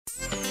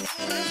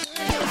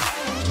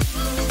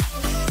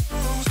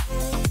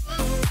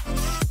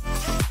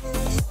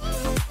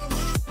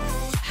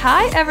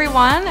Hi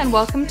everyone, and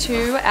welcome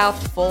to our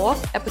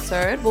 4th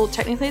episode. Well,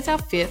 technically it's our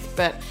 5th,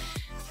 but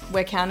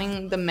we're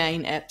counting the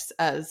main eps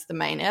as the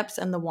main eps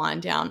and the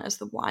wind down as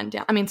the wind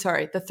down.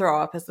 The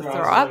throw up as the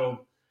throw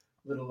up.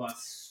 Little like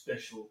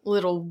special.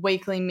 Little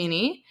weekly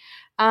mini.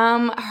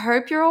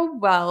 Hope you're all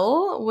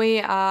well. We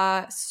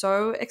are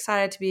so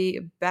excited to be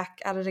back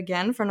at it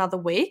again for another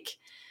week.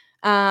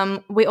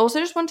 We also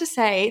just want to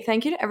say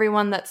thank you to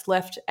everyone that's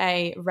left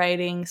a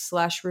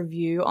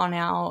rating/review on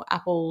our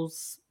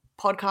Apple's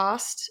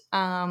podcast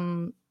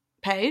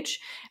page.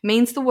 It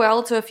means the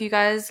world. So if you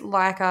guys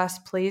like us,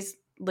 please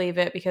leave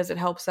it because it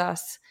helps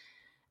us.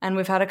 And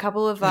we've had a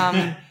couple of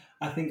I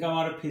think I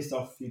might have pissed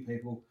off a few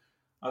people.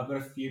 I've got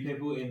a few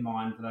people in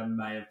mind that I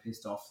may have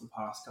pissed off the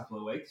past couple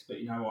of weeks,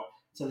 but you know what?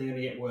 It's only going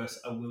to get worse.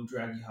 I will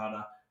drag you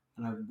harder,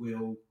 and I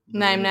will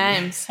name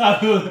names.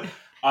 I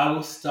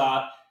will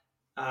start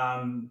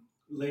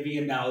leaving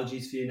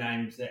analogies for your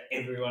names that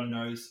everyone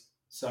knows.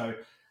 So,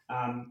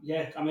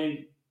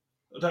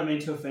 I don't mean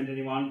to offend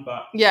anyone,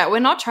 but yeah, we're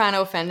not trying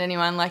to offend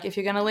anyone. Like, if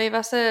you're going to leave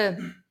us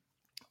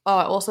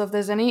also, if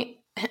there's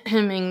any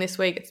hemming this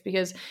week, it's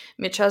because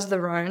Mitch has the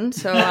Rhone,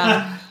 so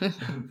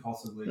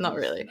possibly not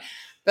really,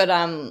 but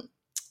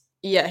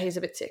yeah, he's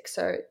a bit sick,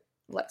 so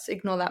let's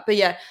ignore that. But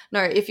yeah,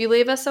 no, if you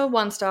leave us a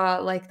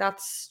 1-star, like,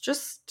 that's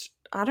just,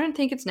 I don't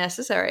think it's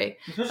necessary.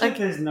 Especially like, if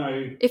there's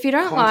no if you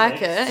don't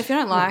context.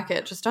 like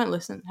it, just don't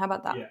listen. How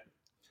about that? Yeah.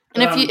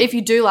 And if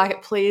you do like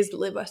it, please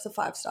leave us a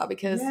 5-star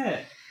because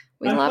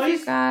we love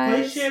you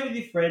guys. Please share with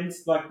your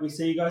friends. Like, we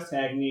see you guys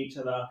tagging each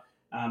other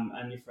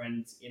and your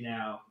friends in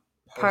our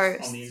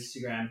posts on the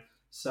Instagram.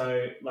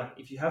 So, like,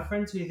 if you have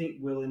friends who you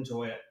think will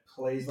enjoy it,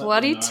 please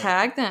let them know.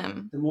 Tag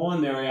them. The more the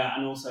merrier,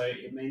 and also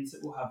it means that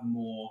we'll have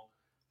more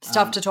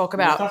stuff to talk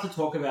about.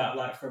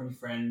 Like, from your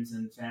friends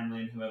and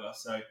family and whoever.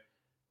 So,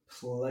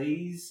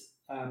 please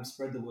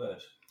spread the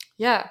word.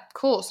 Yeah,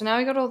 cool. So now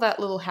we got all that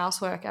little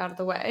housework out of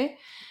the way.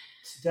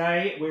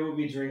 Today we will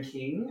be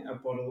drinking a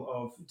bottle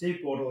of Di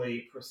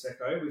Bortoli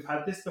Prosecco. We've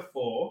had this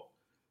before.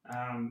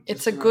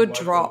 It's a good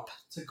drop.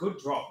 It's a good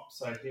drop.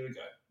 So here we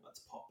go.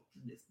 Let's pop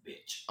this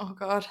bitch. Oh,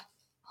 God.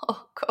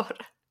 Oh,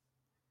 God.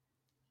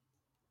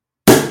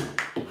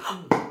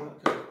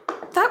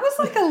 That was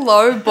like a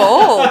low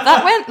ball.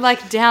 That went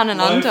like down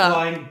and under. Low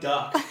flying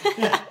duck.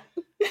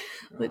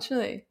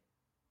 Literally.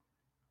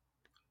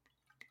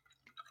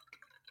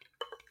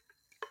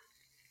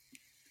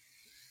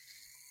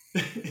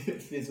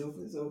 Fizzle.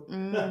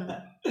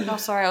 Oh,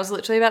 sorry. I was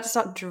literally about to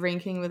start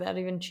drinking without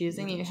even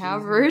choosing you. How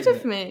rude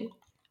of me.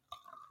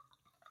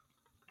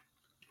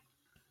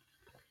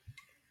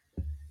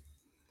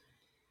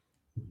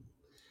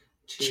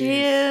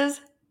 Cheers.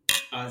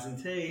 Eyes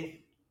and teeth.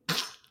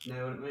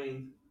 Know what it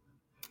means.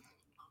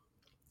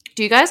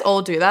 Do you guys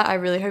all do that? I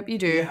really hope you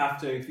do. You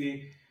have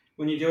to.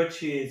 When you do a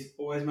cheers,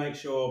 always make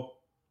sure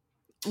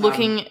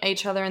looking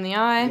each other in the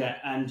eye. Yeah,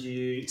 and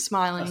you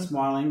smiling. Are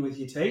smiling with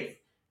your teeth.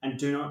 And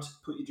do not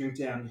put your drink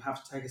down. You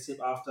have to take a sip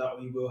after,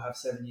 or you will have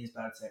 7 years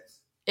bad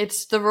sex.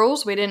 It's the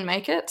rules. We didn't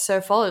make it,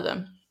 so follow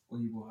them. Or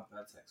you will have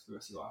bad sex for the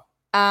rest of your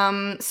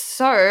life.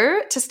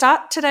 So to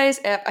start today's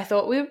ep, I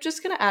thought we were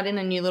just going to add in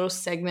a new little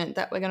segment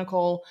that we're going to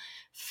call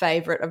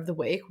Favorite of the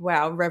Week.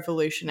 Wow,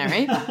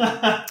 revolutionary.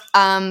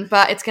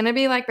 But it's going to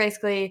be like,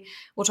 basically,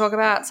 we'll talk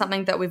about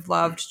something that we've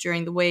loved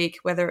during the week,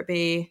 whether it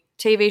be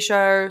TV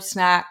show,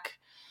 snack,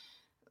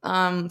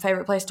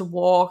 favorite place to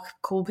walk,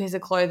 cool piece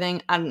of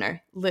clothing. I don't know,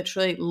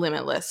 literally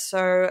limitless.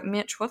 So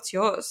Mitch, what's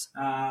yours?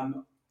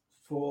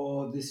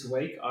 For this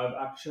week, I've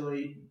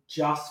actually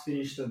just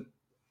finished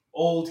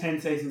all 10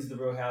 seasons of The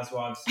Real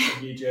Housewives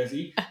of New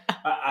Jersey.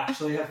 I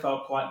actually have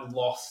felt quite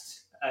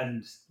lost,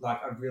 and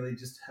like I really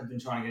just have been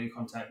trying to get in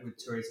contact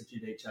with Teresa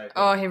Giudice.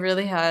 Oh, he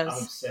really has.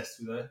 I'm obsessed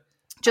with her.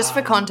 Just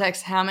for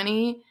context, how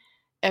many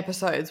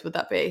episodes would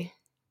that be?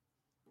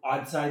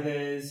 I'd say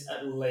there's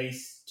at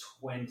least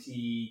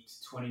 20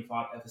 to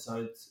 25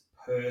 episodes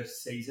per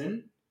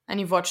season. And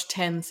you've watched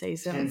 10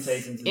 seasons? 10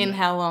 seasons. In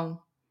how long?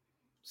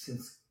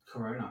 Since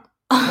Corona.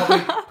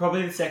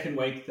 Probably the second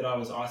week that I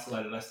was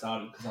isolated, I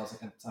started because I was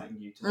like, something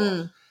new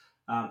to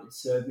watch. It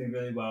served me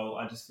really well.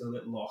 I just feel a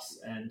bit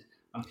lost and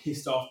I'm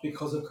pissed off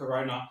because of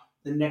Corona.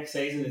 The next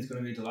season is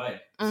going to be delayed.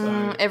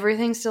 So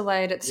everything's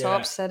delayed. It's so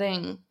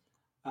upsetting.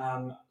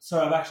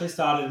 So I've actually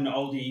started an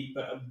oldie,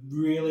 but a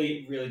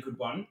really, really good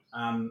one.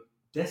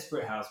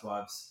 Desperate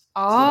Housewives.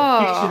 Oh.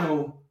 So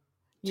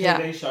the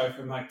fictional TV show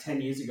from like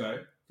 10 years ago,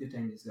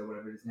 15 years ago,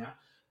 whatever it is now.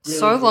 Really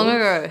so long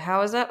ago.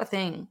 How is that a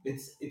thing?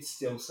 It's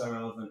still so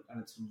relevant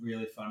and it's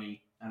really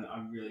funny and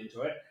I really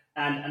enjoy it.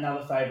 And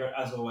another favourite,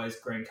 as always,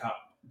 Green Cup.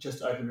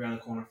 Just opened around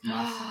the corner from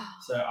us.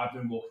 So I've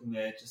been walking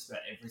there just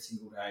about every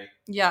single day.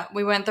 Yeah,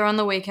 we went there on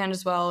the weekend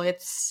as well.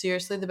 It's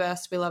seriously the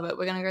best. We love it.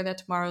 We're going to go there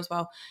tomorrow as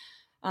well.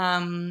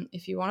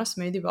 If you want a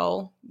smoothie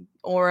bowl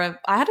I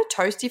had a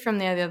toasty from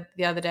there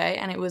the other day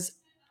and it was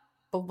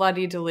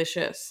bloody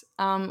delicious.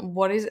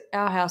 What is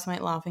our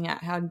housemate laughing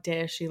at? How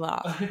dare she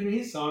laugh? I can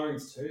hear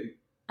sirens too.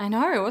 I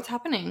know. What's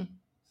happening?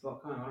 There's a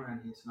lot going on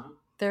around here tonight.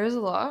 There is a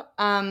lot.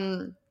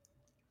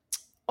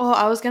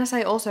 I was going to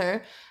say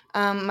also,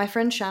 My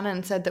friend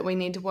Shannon said that we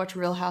need to watch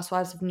Real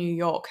Housewives of New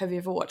York. Have you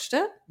ever watched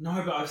it?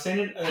 No, but I've seen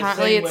it.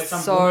 Apparently Where it's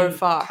some so woman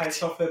fucked.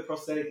 takes off her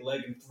prosthetic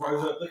leg and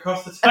throws it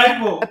across the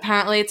table.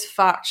 Apparently it's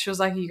fucked. She was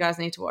like, you guys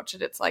need to watch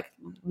it. It's like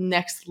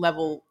next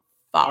level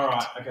fucked. All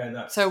right, okay,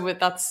 that's... So we're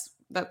going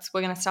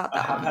to start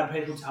that I have one. had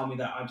people tell me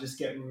that I just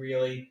get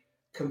really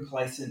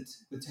complacent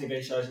with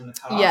TV shows in the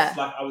cast. Yeah.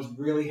 Like, I was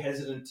really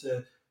hesitant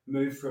to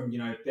move from,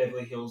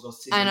 Beverly Hills or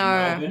Sydney I know.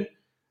 to Melbourne.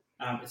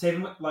 It's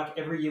even like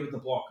every year with The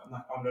Block, I'm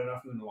like, I don't know if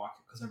I'm going to like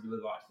it because I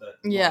really liked the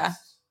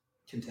last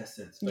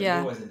contestants. But you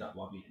always end up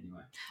loving it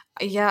anyway.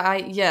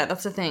 Yeah,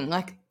 that's the thing.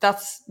 Like,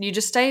 you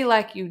just stay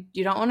like, you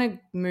don't want to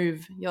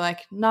move. You're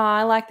like, no,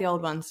 I like the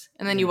old ones.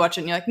 And then you watch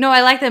it and you're like, no,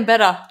 I like them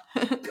better.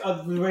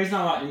 The reason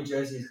I like New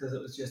Jersey is because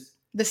it was just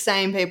the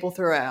same people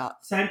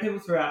throughout.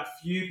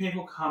 Few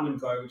people come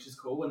and go, which is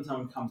cool when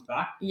someone comes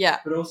back. Yeah.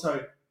 But also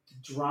the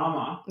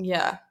drama.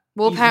 Yeah.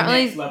 Well,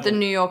 apparently the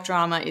New York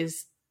drama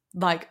is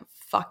like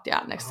fucked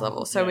out next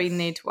level. So we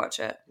need to watch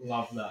it.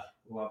 Love that.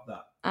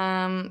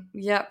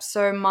 Yep.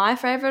 So my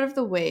favorite of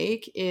the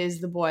week is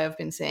The Boy I've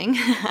Been Seeing.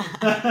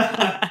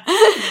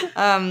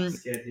 I'm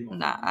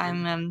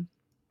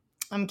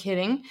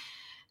kidding.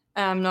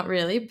 Not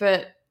really,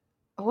 but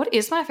what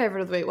is my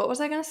favorite of the week? What was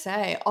I going to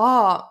say?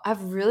 Oh,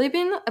 I've really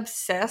been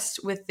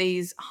obsessed with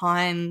these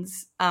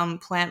Heinz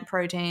plant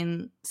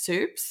protein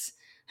soups.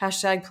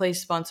 # please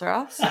sponsor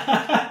us.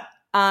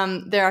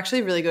 They're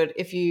actually really good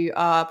if you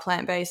are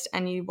plant-based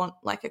and you want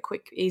like a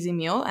quick, easy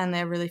meal, and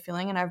they're really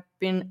filling, and I've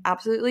been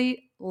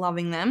absolutely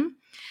loving them.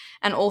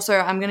 And also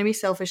I'm going to be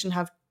selfish and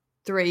have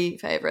 3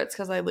 favorites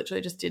because I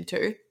literally just did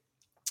 2.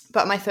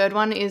 But my third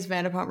one is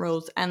Vanderpump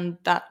Rules, and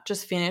that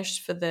just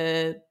finished for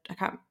I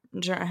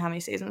don't know how many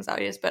seasons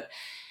that is, but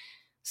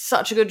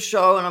such a good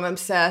show, and I'm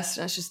obsessed,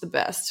 and it's just the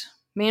best.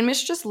 Me and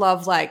Mitch just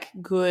love like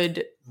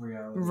good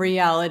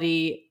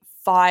reality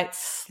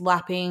fights,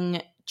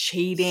 slapping,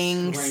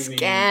 cheating, screaming,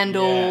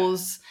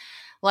 scandals.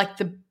 Like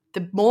the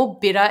more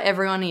bitter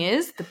everyone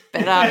is, the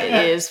better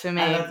it is for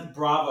me. And that's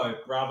Bravo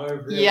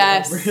really,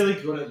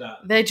 really good at that.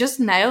 They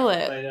just nail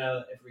it. They nail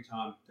it every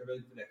time. They're really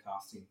good at their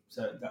casting.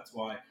 So that's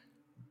why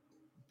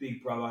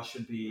Big Brother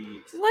should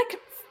be like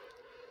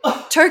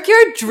Tokyo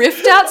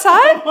Drift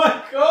outside. Oh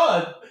my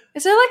god!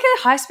 Is there like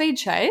a high-speed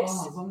chase?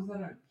 Oh, as long as they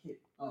don't hit.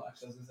 Oh,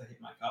 actually, I was going to say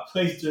hit my car.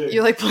 Please do.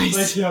 You're like, please.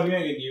 Please do. I'm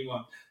getting a new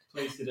one.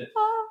 Please hit it.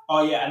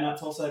 Oh yeah, and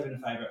that's also been a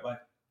favourite. Like,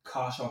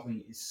 car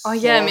shopping is so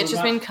Mitch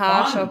has been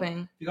car fun.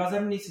 shopping. If you guys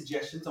have any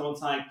suggestions,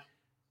 someone's saying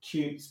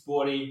cute,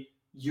 sporty,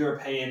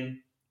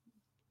 European,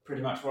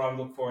 pretty much what I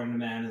look for in a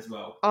man as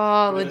well.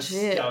 Oh,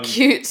 legit.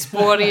 Cute,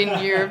 sporty,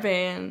 and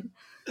European.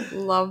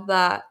 Love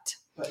that.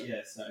 But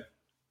yeah, so.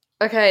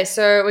 Okay,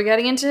 so we're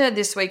getting into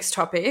this week's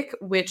topic,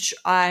 which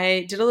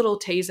I did a little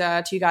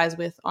teaser to you guys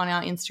with on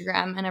our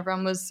Instagram, and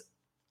everyone was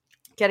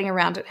getting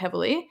around it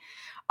heavily.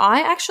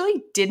 I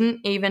actually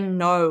didn't even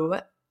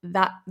know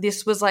that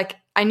this was like,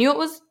 I knew it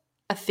was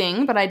a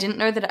thing, but I didn't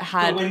know that it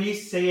had. But when you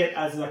see it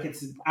as like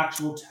it's an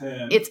actual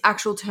term. It's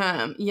actual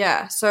term,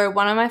 yeah. So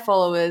one of my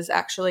followers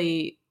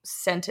actually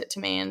sent it to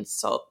me and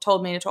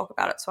told me to talk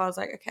about it. So I was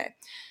like, okay,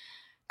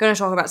 going to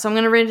talk about it. So I'm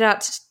going to read it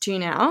out to you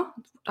now.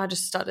 I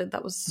just stuttered.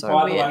 That was so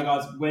weird. By the way,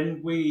 guys,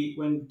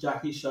 when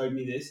Jackie showed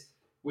me this,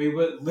 we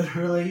were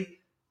literally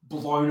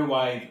blown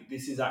away that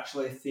this is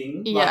actually a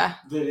thing. Yeah.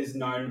 Like, that is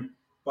known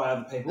by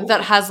other people.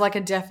 That has like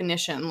a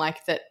definition,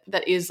 like that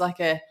is like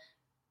a,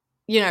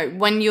 you know,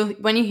 when you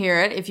hear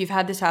it, if you've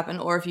had this happen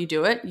or if you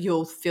do it,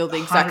 you'll feel the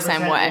exact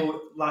same way.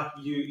 Like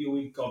you'll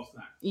be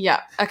gobsmacked. Yeah.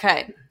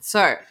 Okay.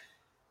 So,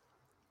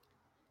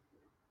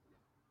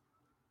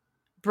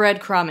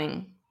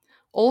 breadcrumbing,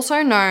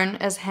 also known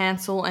as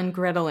Hansel and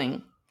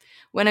Greteling.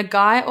 When a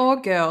guy or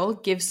girl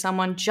gives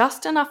someone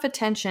just enough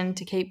attention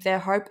to keep their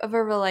hope of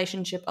a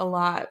relationship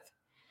alive.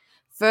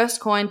 First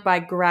coined by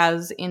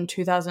Graz in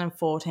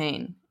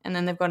 2014, and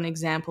then they've got an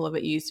example of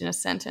it used in a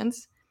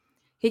sentence.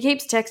 He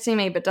keeps texting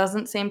me but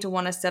doesn't seem to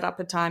want to set up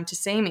a time to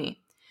see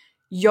me.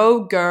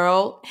 Yo,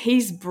 girl,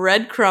 he's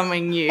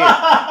breadcrumbing you.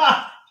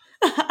 Oh,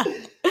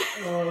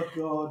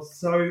 God.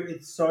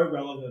 It's so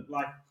relevant.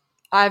 Like,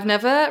 I've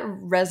never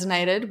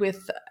resonated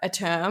with a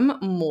term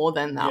more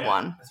than that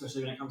one.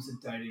 Especially when it comes to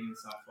dating and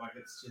stuff. Like,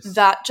 it's just...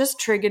 That just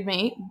triggered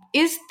me.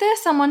 Is there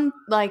someone,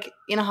 like,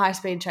 in a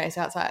high-speed chase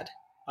outside?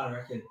 I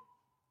reckon.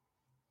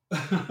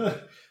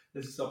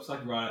 It stops,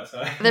 like, right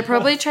outside. They're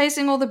probably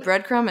chasing all the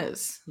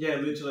breadcrumbers. Yeah,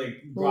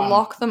 literally. Run.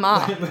 Lock them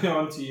up. We're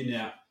on to you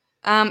now.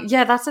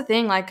 Yeah, that's the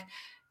thing. Like,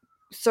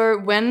 so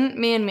when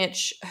me and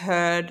Mitch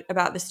heard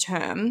about this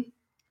term,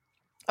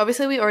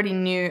 obviously we already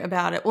knew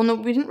about it. Well, no,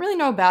 we didn't really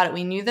know about it.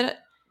 We knew that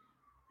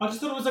I just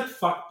thought it was like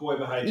fuckboy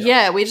behaviour.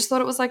 Yeah, we just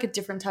thought it was like a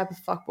different type of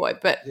fuckboy.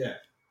 But yeah.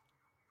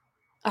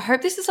 I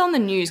hope this is on the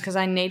news because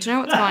I need to know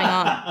what's going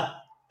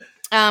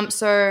on.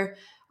 So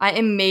I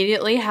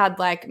immediately had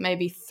like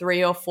maybe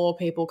 3 or 4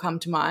 people come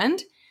to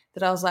mind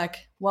that I was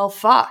like, well,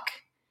 fuck.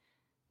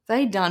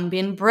 They done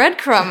been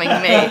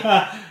breadcrumbing me.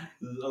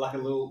 Like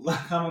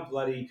I'm a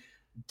bloody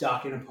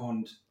duck in a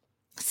pond.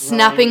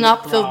 Snapping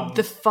up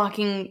the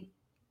fucking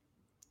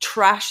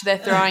trash they're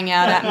throwing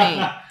out at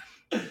me.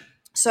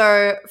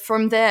 So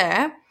from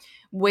there,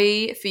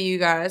 we, for you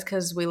guys,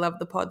 because we love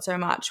the pod so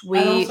much,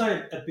 And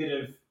also a bit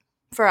of...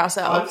 for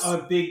ourselves.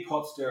 I'm a big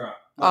pot stirrer.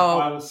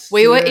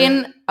 We were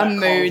in a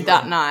mood cauldron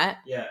that night.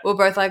 Yeah. We were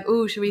both like,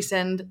 ooh, should we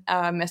send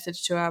a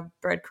message to our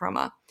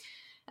breadcrumber?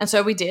 And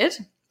so we did.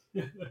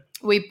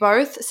 We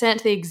both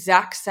sent the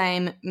exact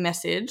same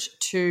message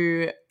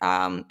to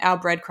our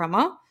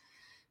breadcrumber.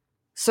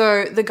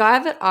 So the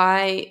guy that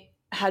I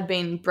had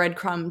been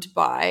breadcrumbed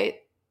by,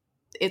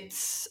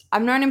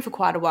 I've known him for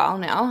quite a while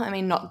now. I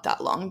mean, not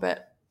that long,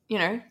 but, you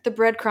know, the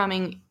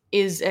breadcrumbing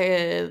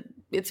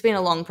it's been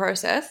a long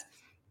process.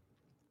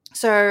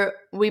 So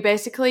we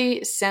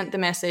basically sent the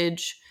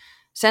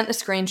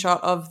screenshot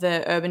of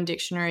the Urban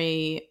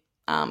Dictionary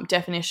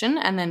definition,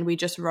 and then we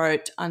just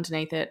wrote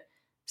underneath it,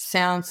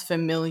 sounds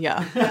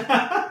familiar,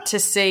 to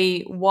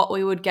see what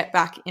we would get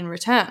back in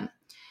return.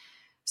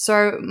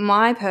 So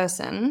my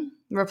person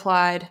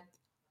replied,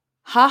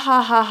 ha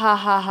ha ha ha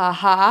ha ha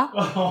ha.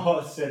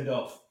 Oh, send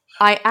off.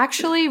 I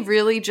actually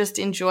really just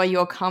enjoy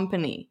your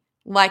company,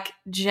 like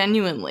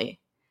genuinely.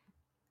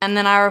 And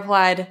then I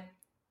replied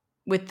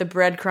with the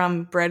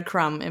breadcrumb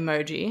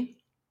emoji.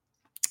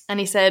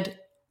 And he said,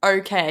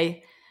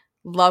 okay,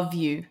 love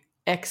you,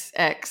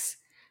 XX.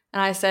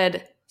 And I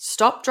said,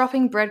 stop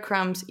dropping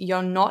breadcrumbs,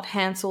 you're not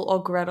Hansel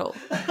or Gretel.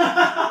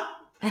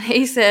 And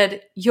he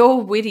said, you're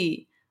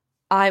witty,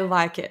 I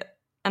like it.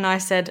 And I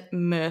said,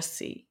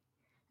 merci,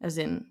 as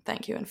in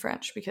thank you in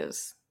French,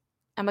 because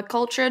I'm a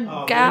cultured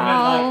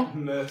gal. Like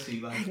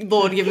mercy, like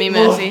Lord, give me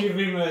mercy. Lord, give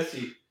me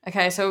mercy.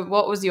 Okay, so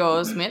what was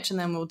yours, Mitch? And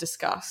then we'll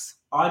discuss.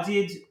 I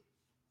did.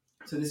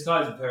 So this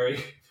guy's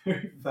very,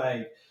 very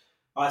vague.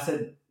 I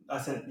sent,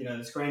 you know,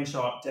 the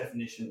screenshot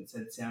definition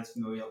said sounds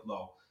familiar,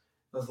 lol.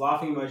 I was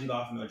laughing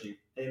emoji,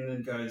 and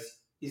then goes,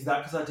 is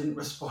that because I didn't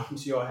respond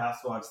to your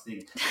housewives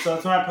thing? So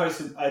that's when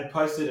I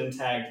posted and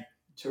tagged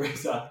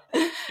Teresa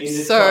in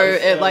this so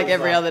post, it like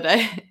every other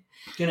day.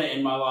 Gonna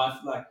end my life,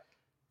 like.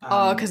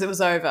 Because it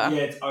was over.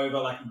 Yeah, it's over.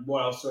 Like,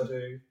 what else do I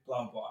do?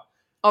 Blah blah.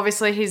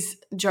 Obviously, he's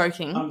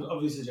joking. I'm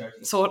obviously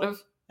joking. Sort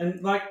of.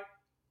 And like,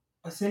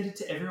 I sent it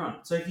to everyone.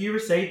 So if you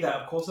receive that,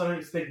 of course, I don't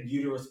expect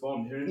you to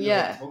respond. You don't know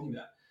what I'm talking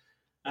about.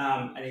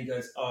 And he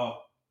goes,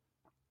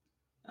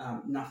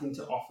 nothing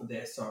to offer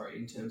there, sorry,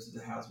 in terms of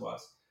the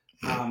housewives.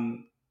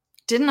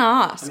 Didn't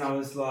ask. And I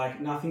was like,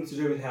 nothing to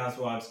do with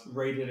housewives.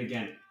 Read it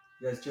again.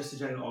 He goes, just a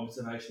general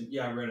observation.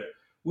 Yeah, I read it.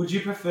 Would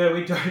you prefer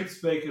we don't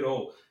speak at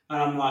all?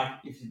 And I'm like,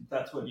 if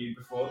that's what you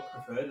prefer,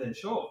 then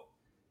sure.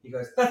 He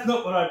goes, that's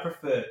not what I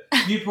prefer.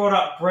 You brought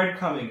up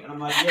breadcrumbing. And I'm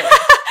like, yeah.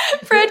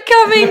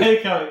 Breadcrumbing.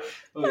 Breadcrumbing.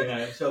 Well, you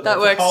know, sure, that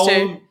works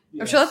too.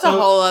 I'm sure that's a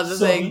whole other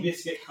thing.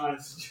 Biscuit kind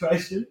of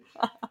situation.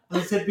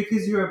 And I said,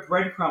 because you're a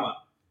breadcrumber.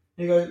 And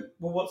he goes,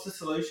 well, what's the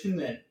solution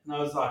then? And I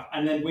was like,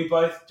 and then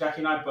Jackie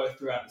and I both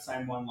threw out the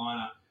same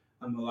one-liner.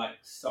 And we're like,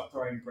 stop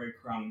throwing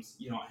breadcrumbs.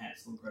 You're not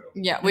Hansel and Gretel.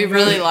 Yeah, we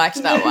really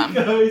liked that one. He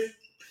goes,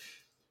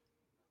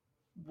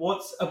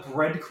 what's a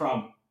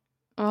breadcrumb?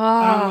 Oh. And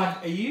I'm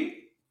like, are you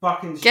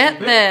fucking stupid? Get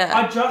there.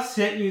 I just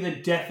sent you the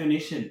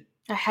definition.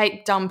 I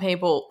hate dumb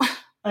people.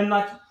 And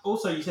like,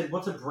 also you said,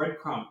 what's a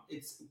breadcrumb?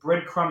 It's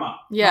breadcrumber.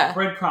 Yeah.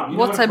 Breadcrumb. You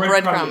what's know what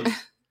a breadcrumb? Is.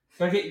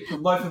 Go get a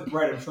loaf of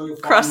bread. I'm sure you'll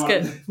find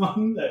Crusket.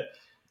 one there.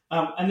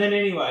 And then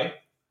anyway,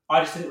 I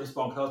just didn't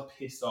respond because I was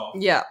pissed off.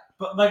 Yeah.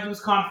 But like, it was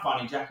kind of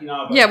funny. Jackie and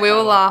I were we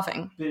were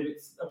laughing.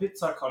 A bit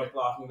psychotic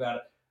laughing about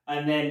it.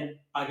 And then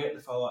I get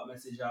the follow-up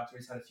message after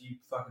he's had a few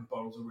fucking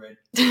bottles of red.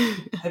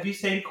 Have you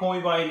seen Call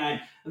Me By Your Name?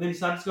 And then he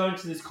starts going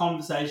into this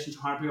conversation,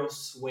 trying to be all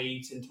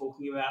sweet and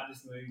talking about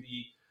this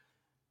movie.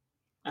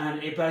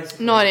 And it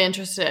basically... Not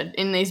interested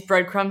in these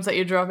breadcrumbs that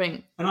you're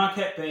dropping. And I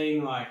kept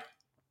being like,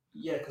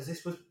 yeah, because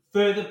this was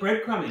further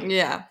breadcrumbing.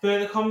 Yeah.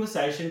 Further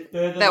conversation,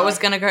 further... That was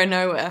going to go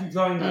nowhere.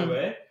 Going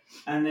nowhere.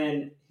 And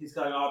then he's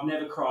going, I've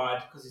never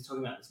cried, because he's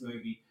talking about this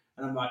movie.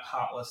 And I'm like,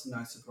 heartless,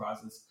 no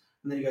surprises.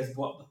 And then he goes,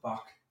 what the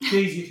fuck?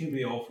 Please, you can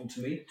be awful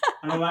to me.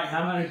 And I'm like,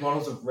 how many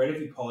bottles of red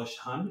have you polished,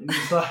 hun? And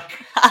he's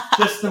like,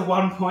 just the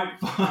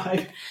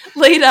 1.5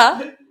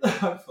 litre.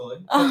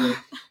 Hopefully.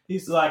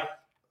 He's like,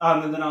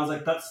 and then I was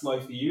like, that's slow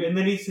for you. And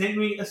then he sent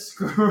me a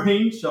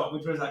screenshot,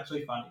 which was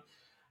actually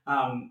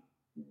funny,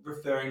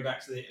 referring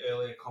back to the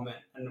earlier comment.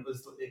 And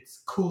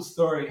it's cool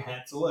story,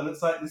 Hansel. And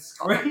it's like this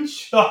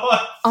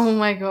screenshot. Oh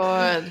my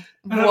God.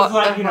 And I was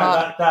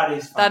like, that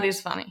is funny. That is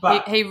funny.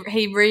 But he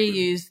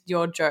reused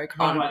your joke.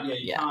 I'm like,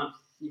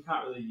 you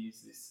can't really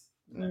use this.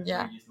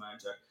 Reuse my own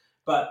joke.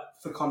 But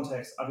for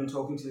context, I've been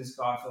talking to this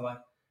guy for like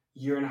a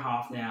year and a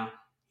half now.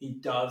 He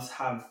does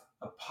have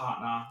a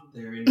partner.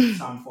 They're in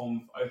some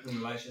form of open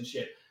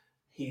relationship.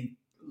 He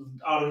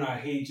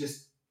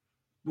just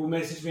will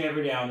message me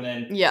every now and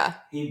then. Yeah.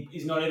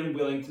 He's not even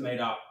willing to meet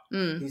up.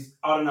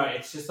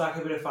 It's just like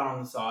a bit of fun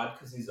on the side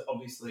because he's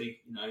obviously,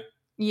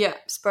 Yeah,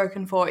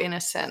 spoken for in a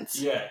sense.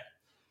 Yeah.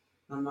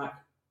 And I'm like,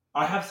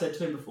 I have said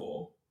to him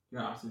before,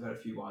 after we've had a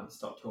few wines,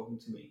 stop talking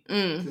to me.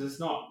 Because it's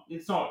not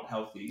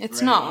healthy.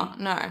 It's not,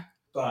 no.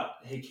 but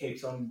he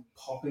keeps on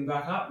popping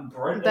back up and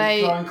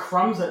throwing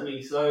crumbs at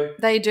me. So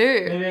they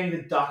do. me being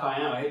the duck I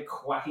am, I keep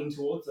quacking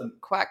towards them.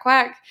 Quack,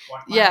 quack.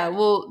 Yeah,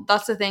 well,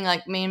 that's the thing.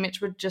 Like, me and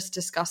Mitch were just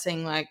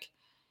discussing, like,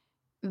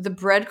 the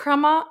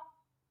breadcrumber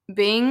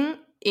being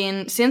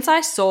in... Since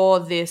I saw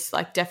this,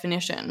 like,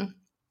 definition,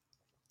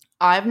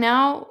 I've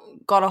now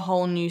got a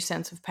whole new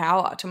sense of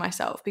power to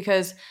myself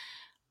because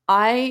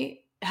I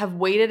have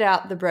weeded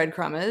out the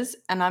breadcrumbers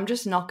and I'm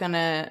just not going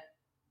to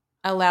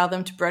allow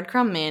them to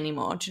breadcrumb me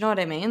anymore. Do you know what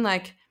I mean?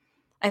 Like,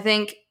 I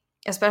think,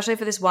 especially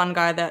for this one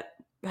guy that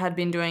had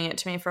been doing it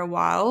to me for a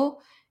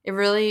while, it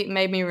really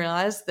made me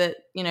realize that,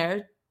 you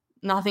know,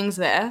 nothing's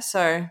there.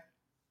 So,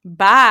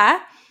 bye.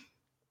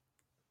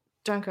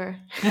 Don't go.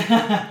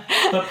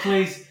 But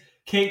please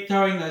keep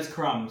throwing those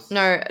crumbs.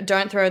 No,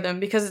 don't throw them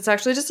because it's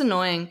actually just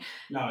annoying.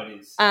 No, it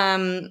is.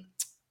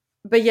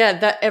 But yeah,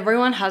 that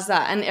everyone has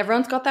that, and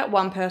everyone's got that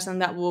one person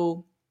that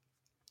will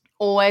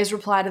always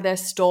reply to their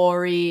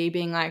story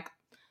being like,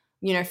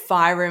 you know,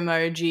 fire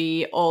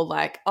emoji, or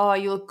like, oh,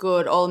 you look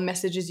good, or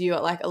messages you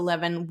at like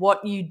 11,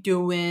 what you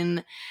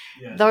doing?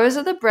 Yeah. Those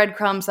are the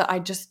breadcrumbs that I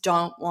just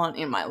don't want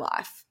in my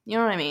life. You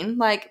know what I mean?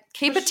 Like,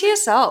 keep it to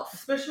yourself.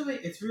 Especially,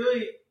 it's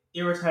really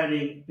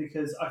irritating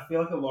because I feel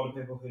like a lot of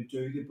people who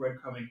do the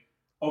breadcrumbing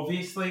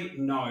obviously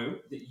know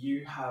that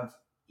you have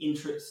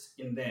interest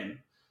in them.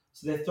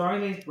 So they're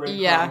throwing these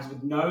breadcrumbs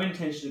with no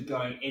intention of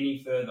going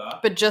any further.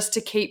 But just to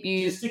keep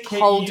you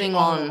holding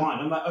on. The line.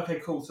 I'm like, okay,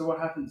 cool. So what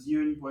happens? You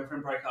and your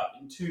boyfriend break up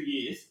in 2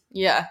 years.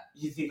 Yeah.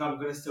 You think I'm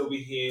going to still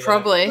be here?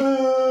 Probably.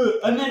 Like,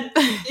 and then,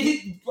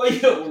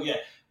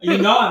 you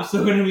know I'm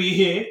still going to be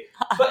here.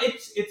 But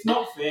it's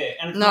not fair.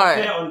 And it's not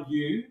fair on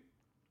you.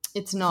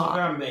 It's not. It's not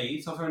fair on me.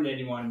 It's not fair on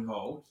anyone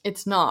involved.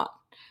 It's not.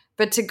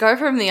 But to go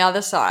from the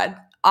other side,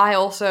 I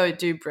also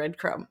do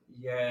breadcrumb.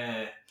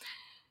 Yeah.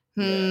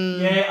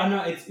 Yeah, I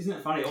know. Isn't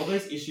it funny? All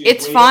those issues.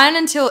 It's fine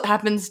until it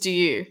happens to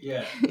you.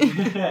 Yeah.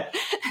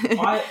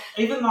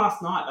 Even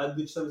last night, I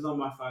literally was on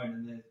my phone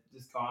and there's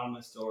this guy on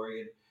my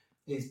story, and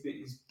he's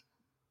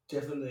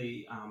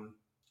definitely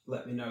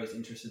let me know he's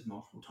interested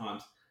multiple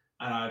times,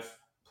 and I've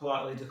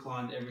politely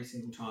declined every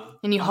single time.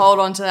 And you hold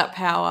on to that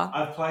power.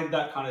 I've played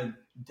that kind of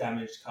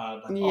damaged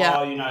card, like,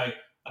 oh, you know,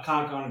 I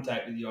can't go on a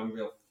date with you. I'm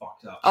real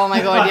fucked up. Oh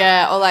my god,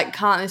 yeah. Or like,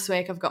 can't this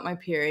week? I've got my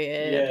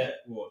period. Yeah.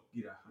 Well,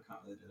 you know, I can't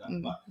really do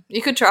that. But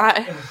you could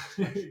try.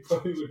 You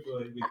probably would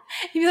believe me.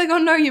 You'd be like, oh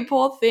no, you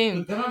poor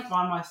thing. But then I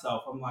find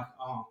myself, I'm like,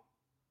 oh,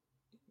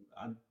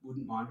 I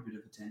wouldn't mind a bit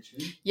of attention.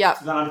 Yeah.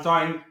 So then I'm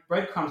throwing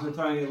breadcrumbs and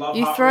throwing love.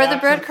 You throw the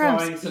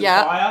breadcrumbs.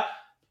 Yeah.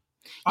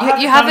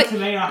 You have it to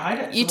me and I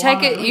hate it. You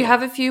take it. You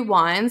have a few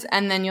wines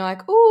and then you're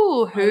like,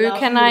 ooh, who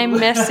can I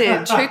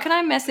message? Who can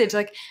I message?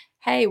 Like,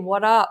 hey,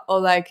 what up? Or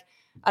like,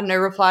 I don't know,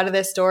 reply to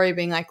their story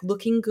being like,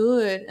 looking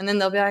good. And then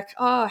they'll be like,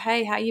 oh,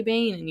 hey, how you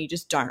been? And you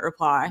just don't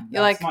reply.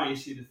 You're like, my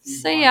issue. The few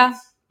see ya.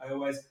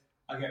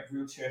 I get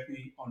real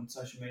chirpy on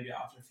social media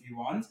after a few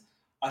wines.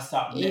 I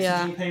start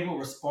messaging people,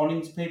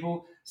 responding to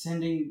people,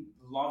 sending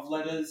love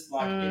letters.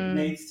 Like, it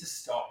needs to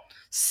stop.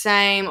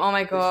 Same. Oh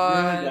my God.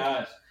 It's really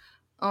bad.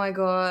 Oh my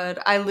God.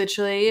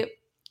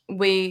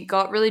 We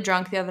got really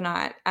drunk the other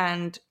night,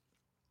 and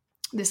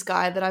this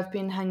guy that I've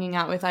been hanging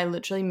out with, I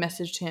literally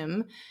messaged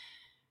him,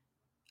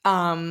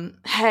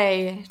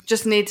 hey,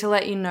 just need to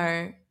let you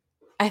know,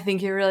 I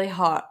think you're really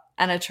hot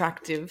and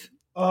attractive.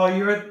 Oh,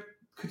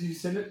 could you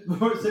send it?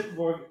 Or is it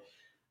more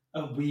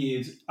a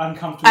weird,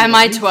 uncomfortable? Am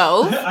I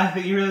 12? I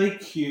think you're really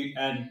cute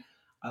and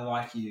I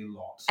like you a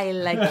lot.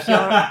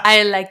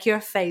 I like your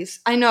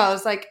face. I know. I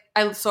was like,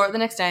 I saw it the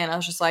next day and I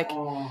was just like,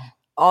 oh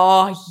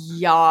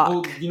yuck.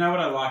 Well, you know what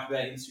I like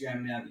about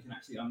Instagram now, that you can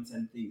actually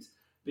unsend things.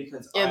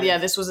 Because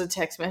this was a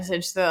text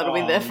message, so that'll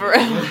be there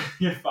forever.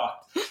 You're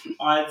fucked.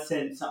 I had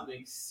sent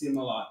something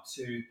similar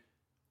to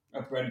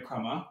a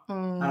breadcrumber,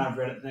 and I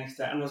read it the next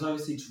day, and I was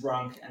obviously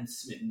drunk and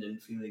smitten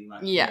and feeling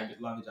like a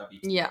bit lovey-dovey.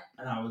 Yeah.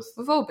 And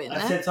we've all been there.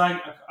 I said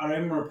something, I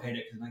don't even repeat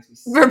it because it makes me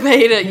sick.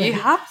 Repeat it, you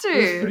have to.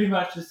 It was pretty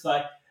much just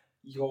like,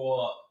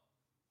 you're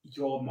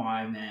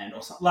my man,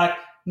 or something. Like,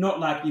 not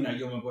like, you know,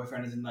 you're my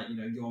boyfriend, as in like, you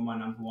know, you're my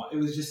number one. It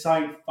was just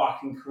so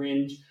fucking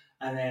cringe,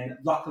 and then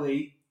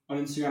luckily on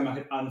Instagram I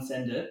could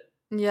unsend it.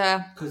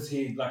 Yeah. Because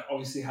he, like,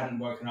 obviously hadn't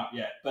woken up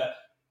yet. But,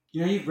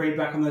 you know, you read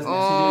back on those messages and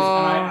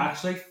I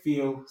actually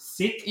feel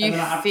sick. And then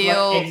I have to,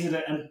 like, exit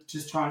it and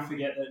just try and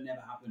forget that it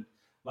never happened.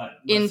 Like,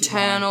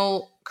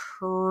 internal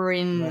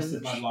cringe. The rest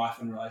of my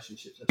life and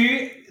relationships.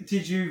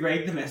 Did you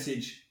read the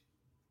message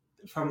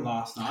from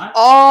last night?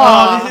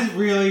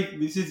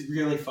 This is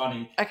really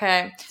funny.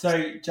 Okay.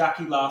 So,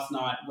 Jackie last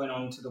night went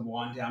on to the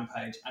Wind Down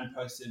page and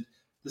posted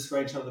the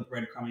screenshot of the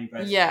breadcrumbing,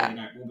 basically, you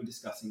know, we'll be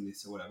discussing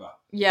this or whatever.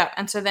 Yeah,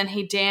 and so then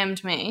he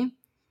DM'd me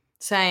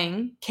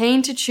saying,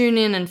 keen to tune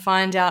in and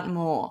find out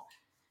more.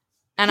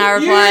 And I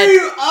replied,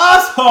 you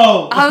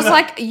asshole! I was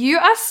like, you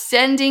are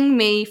sending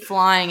me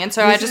flying. And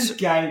so this is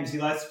games. He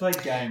likes to play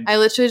games. I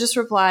literally just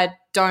replied,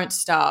 don't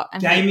start.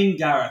 And Gaming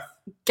Gareth.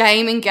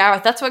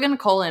 That's what we're going to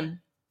call him.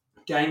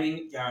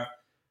 Gaming Gareth.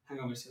 Hang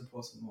on, we're just going to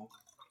pour some more.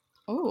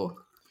 Oh.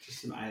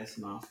 Just some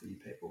ASMR for you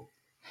people.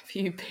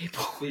 Few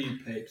people. Few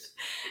peeps.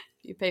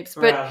 Few peeps.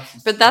 For our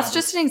But that's subscribers.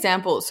 just an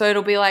example. So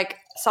it'll be like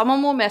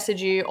someone will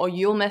message you or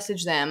you'll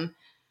message them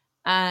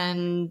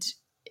and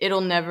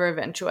it'll never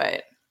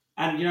eventuate.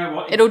 And you know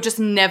what? It'll just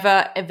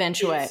never It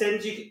eventuate.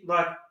 sends you,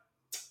 like,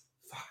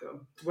 fuck,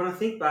 when I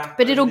think back.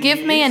 But over it'll the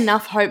give me years,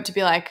 enough hope to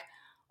be like,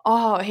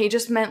 oh, he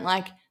just meant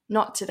like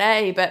not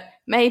today, but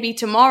maybe and it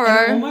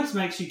tomorrow. almost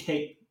makes you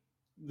keep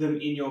them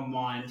in your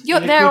mind. They're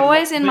in a good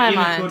always li- in but my in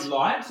mind. a good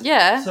light.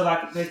 Yeah. So,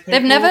 like, there's people,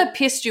 They've never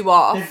pissed you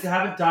off. They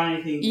haven't done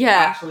anything Yeah.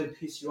 to actually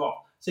piss you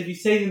off. So if you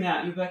see them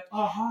out, you'll be like,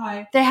 oh,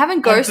 hi. They haven't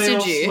And be ghosted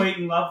all you. sweet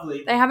and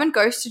lovely. They haven't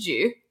ghosted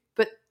you.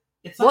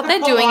 It's like What a they're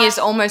doing polite- is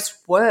almost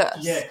worse.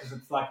 Yeah, because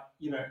it's like,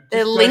 you know. just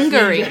They're ghost me and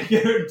lingering.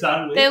 Get it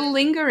done with. They're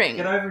lingering.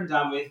 Get over and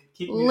done with.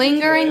 Kick music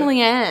Lingering to her.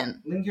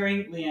 Leanne.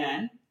 Lingering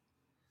Leanne.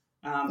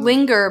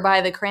 Linger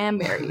by the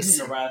Cranberries.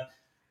 Linger, right?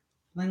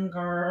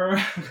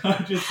 Linger.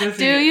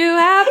 Do you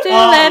have to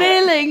let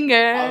it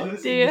linger?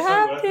 Do you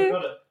have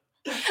to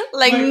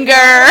linger?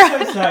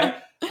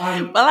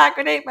 Well, I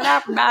could eat, but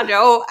I'm not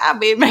Joe. I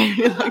mean,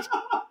 maybe like.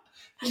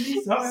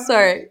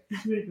 Sorry.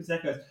 Too many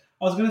Prosecco's.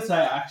 I was going to say,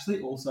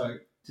 actually, also,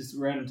 just a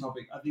random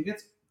topic, I think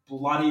it's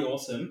bloody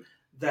awesome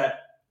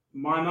that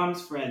my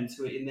mum's friends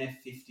who are in their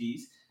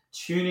 50s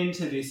tune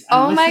into this and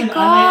Oh listen, my and they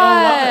all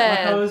love it.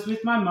 Like, God. I was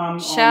with my mum.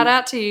 Shout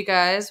out to you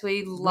guys.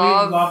 We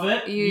love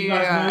it. You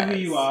guys know who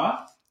you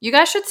are. You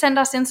guys should send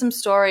us in some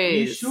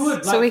stories. You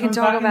should. so we can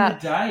talk about. In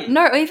the day.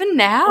 No, even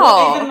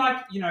now. Or even like,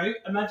 you know,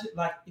 imagine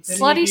like if any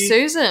of Slutty you-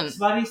 Susan.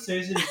 Slutty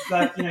Susan is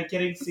like, you know,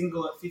 getting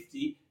single at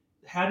 50.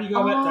 How do you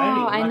go about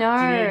Oh, dating? I Like, know.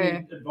 Do you need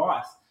any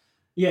advice?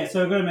 Yeah,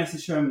 so I got a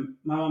message from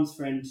my mum's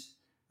friend.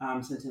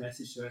 Sent a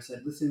message to her.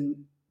 Said,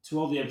 listen to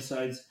all the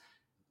episodes.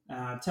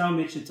 Tell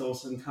Mitch it's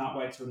awesome. Can't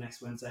wait till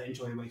next Wednesday.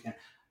 Enjoy your weekend.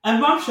 And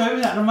Mum showed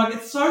me that, and I'm like,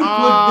 it's so good.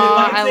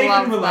 Like, I it's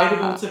love even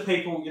relatable that. to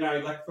people, you know,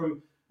 like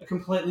from a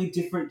completely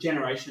different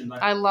generation.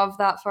 Like, I love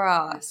that for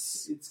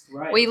us. it's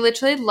great. We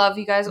literally love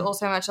you guys all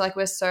so much. Like,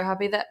 we're so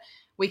happy that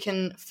we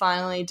can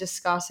finally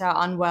discuss our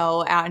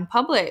unwell out in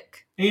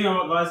public. And you know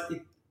what, guys?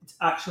 It's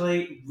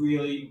actually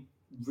really,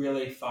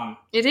 really fun.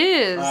 It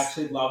is. I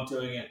actually love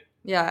doing it.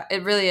 Yeah,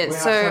 it really is. We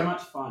have So so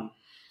much fun.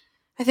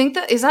 I think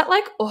is that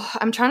like,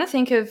 I'm trying to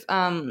think of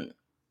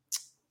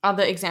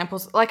other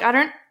examples. Like, I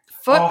don't,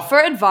 for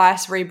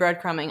advice re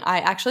breadcrumbing, I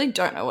actually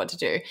don't know what to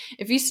do.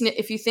 If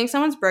you think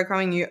someone's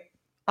breadcrumbing you,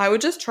 I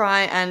would just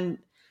try and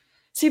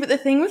see. But the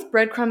thing with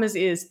breadcrumbers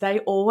is they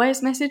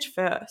always message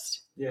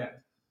first. Yeah.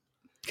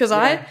 Because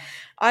Yeah.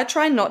 I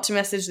try not to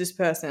message this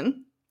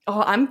person.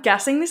 Oh, I'm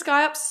gassing this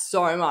guy up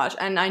so much,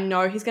 and I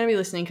know he's going to be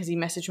listening because he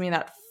messaged me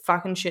that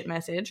fucking shit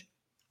message.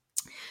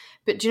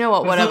 But do you know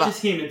what? But Whatever.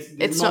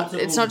 It's not just him.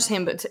 It's not just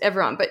him, but to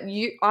everyone. But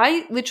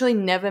I literally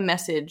never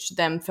message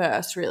them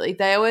first, really.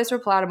 They always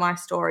reply to my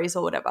stories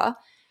or whatever.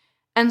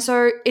 And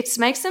so it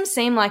makes them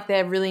seem like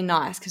they're really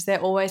nice because they're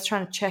always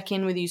trying to check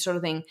in with you sort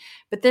of thing.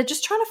 But they're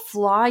just trying to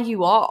fly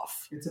you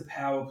off. It's a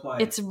power play.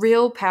 It's a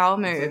real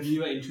power It's like, move.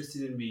 you are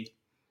interested in me.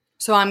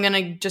 So I'm going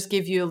to just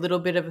give you a little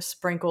bit of a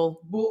sprinkle.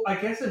 Well, I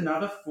guess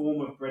another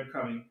form of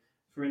breadcrumbing,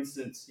 for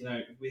instance, you know,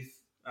 with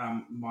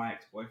my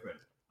ex-boyfriend,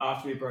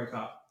 after we broke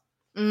up,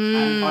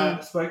 and I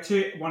spoke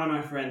to one of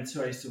my friends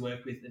who I used to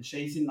work with, and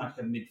she's in like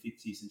her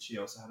mid-50s, and she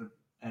also had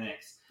an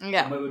ex.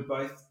 Yeah. And we would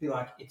both be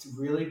like, it's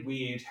really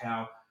weird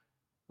how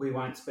we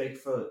won't speak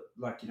for,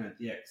 like, you know,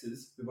 the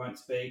exes. We won't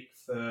speak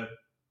for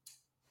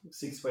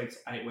 6 weeks,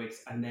 8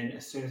 weeks, and then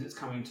as soon as it's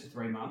coming to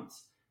 3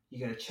 months, you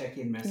get a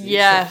check-in message.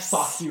 Yes. To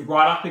fuck you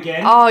right up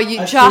again. Oh, you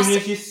as just... soon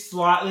as you're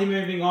slightly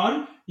moving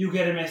on, you'll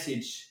get a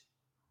message.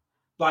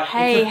 Like,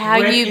 hey, how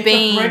you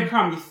been? It's a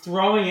breadcrumb. You're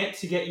throwing it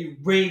to get you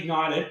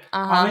reignited.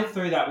 Uh-huh. I went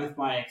through that with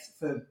my ex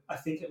for, I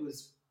think it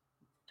was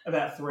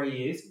about 3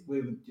 years. We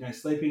were, you know,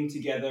 sleeping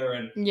together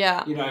and,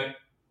 yeah. you know.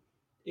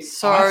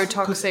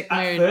 Toxic at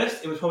mood. At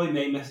first, it was probably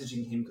me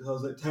messaging him because I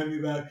was like, tell me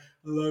about, I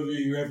love you,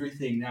 you're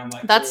everything. Now I'm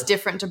like, That's ugh,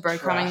 different to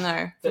breadcrumbing trash.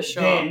 though, for But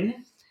sure.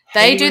 then,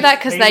 They he do was- that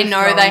because he they was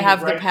know they throwing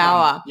have the breadcrumb.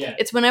 power. Yeah.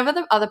 It's whenever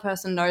the other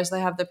person knows they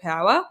have the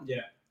power,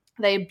 Yeah.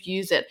 they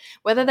abuse it.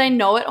 Whether they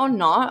know it or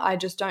not, I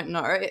just don't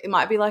know. It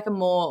might be like a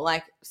more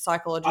like I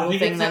psychological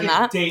think thing it's than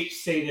like that. a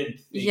deep-seated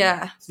thing.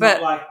 Yeah, It's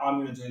but not like I'm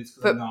going to do this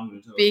because I know I'm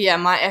going to do But it. yeah,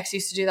 my ex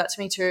used to do that to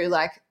me too.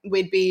 Like,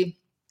 we'd be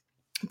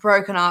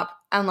broken up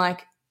and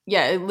like,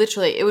 yeah, it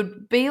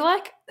would be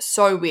like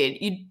so weird.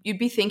 You'd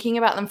be thinking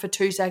about them for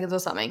 2 seconds or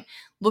something.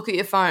 Look at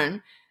your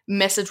phone.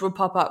 Message would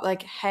pop up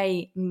like,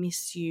 hey,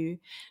 miss you. And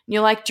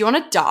you're like, do you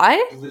want to die?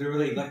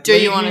 Literally. Like, Do you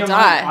leave want me to alone.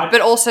 die? I'd-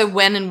 But also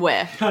when and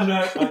where. I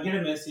know, I get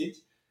a message.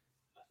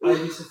 I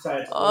used to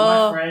say it to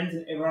all Oh. my friends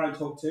and everyone I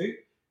talked to.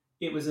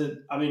 It was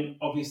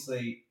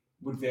obviously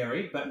would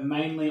vary, but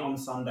mainly on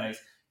Sundays.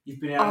 You've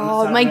been out on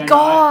Oh a my Saturday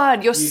God,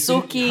 night, you're you've had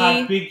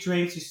sooky. big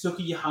drinks, you're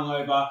sooky, you're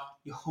hungover,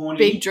 you're horny.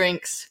 Big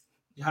drinks.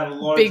 You had a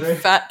lot Big of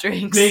drinks. fat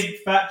drinks. Big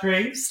fat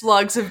drinks.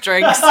 Slugs of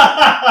drinks.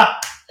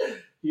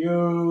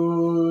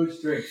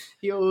 Huge drinks.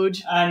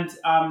 Huge. And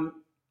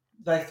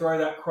they throw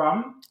that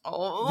crumb.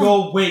 Oh.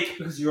 You're weak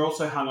because you're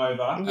also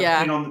hungover. Yeah.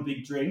 And been on the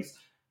big drinks.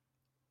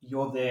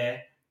 You're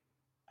there.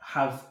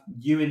 have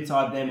you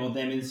inside them or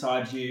them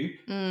inside you,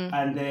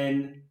 and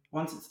then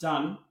once it's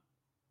done,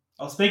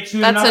 I'll speak to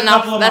you in another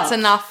couple of months. That's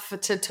enough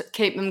to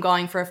keep them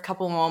going for a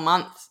couple more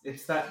months.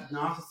 It's that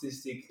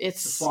narcissistic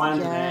supply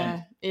and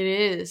demand. It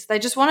is. They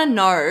just want to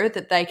know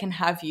that they can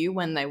have you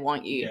when they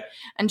want you. Yeah.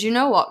 And do you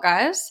know what,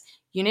 guys?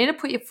 You need to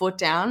put your foot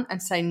down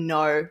and say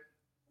no.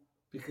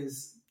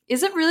 Because...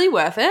 Is it really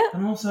worth it?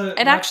 And also...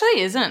 It actually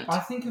isn't. I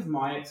think of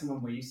my ex and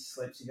when we used to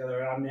sleep together,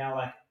 and I'm now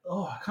like,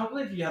 oh, I can't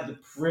believe you had the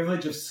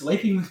privilege of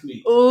sleeping with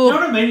me. Ooh. You know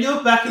what I mean? You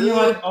look back and you're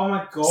like, oh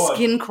my God.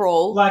 Skin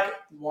crawl. Like,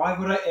 why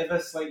would I ever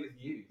sleep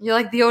with you? You're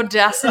like the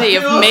audacity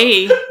of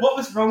me. What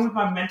was wrong with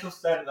my mental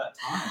state at that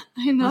time?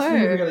 I know. I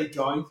was really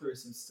going through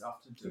some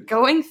stuff to do.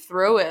 Going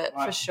through it,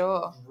 like, for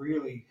sure.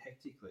 Really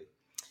hectically.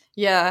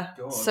 Yeah.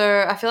 God.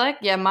 So I feel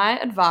like, my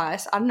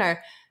advice, I don't know.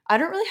 I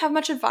don't really have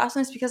much advice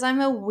on this because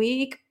I'm a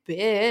weak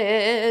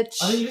bitch.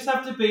 I think you just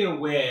have to be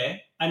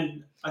aware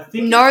and I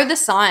think... Know the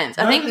signs.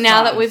 I think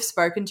now that we've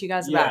spoken to you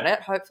guys about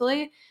it,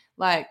 hopefully,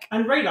 like...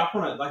 And read up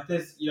on it. Like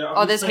there's,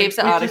 there's heaps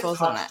of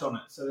articles on it.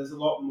 So there's a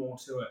lot more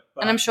to it.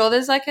 And I'm sure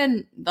there's like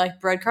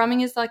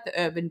breadcrumbing is like the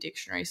Urban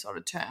Dictionary sort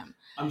of term.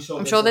 I'm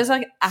sure there's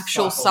like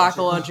actual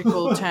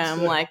psychological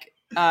term like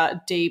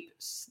deep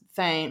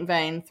vein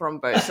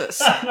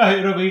thrombosis. No,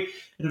 it'll be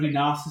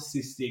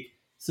narcissistic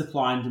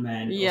supply and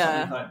demand or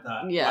something like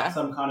that. Yeah. Like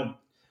some kind of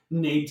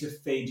need to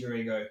feed your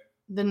ego.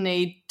 The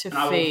need to feed.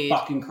 I will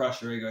fucking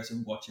crush your ego, so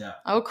watch out.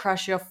 I will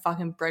crush your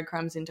fucking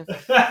breadcrumbs into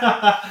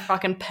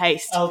fucking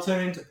paste. I'll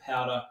turn it into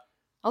powder.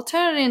 I'll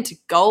turn it into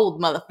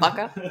gold,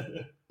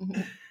 motherfucker.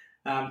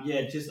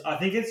 I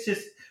think it's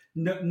just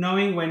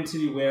knowing when to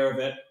be aware of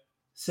it,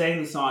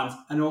 seeing the signs,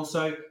 and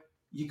also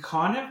you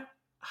kind of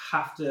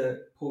have to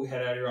pull your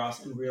head out of your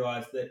ass and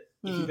realise that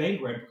if you're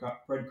being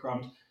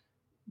breadcrumbed,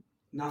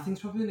 nothing's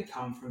probably going to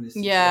come from this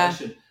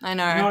situation. Yeah, I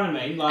know. You know what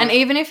I mean? And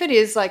even if it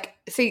is like,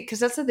 see, because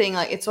that's the thing,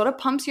 like it sort of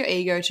pumps your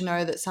ego to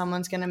know that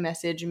someone's going to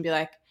message and be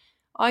like,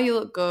 oh, you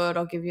look good.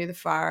 I'll give you the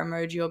fire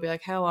emoji or be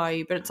like, how are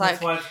you? But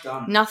that's why it's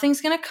done.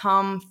 Nothing's going to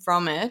come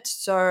from it.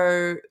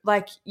 So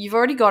like you've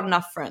already got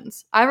enough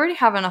friends. I already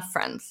have enough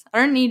friends. I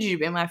don't need you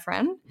to be my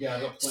friend. Yeah,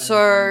 I've got plenty so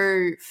of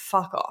friends.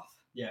 Fuck off.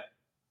 Yeah.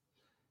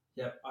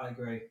 Yep, I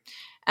agree.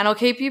 And I'll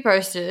keep you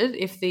posted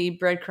if the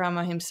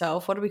breadcrumber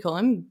himself, what do we call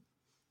him?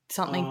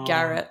 Something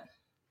Garrett.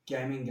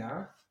 Gaming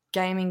Gareth?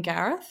 Gaming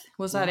Gareth?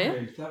 Was that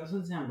it? That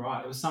doesn't sound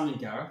right. It was something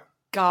Gareth.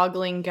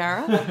 Gargling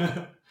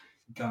Gareth?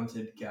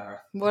 Gunted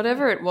Gareth.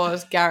 Whatever it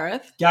was,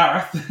 Gareth.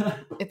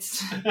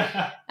 It's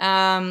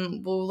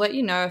we'll let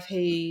you know if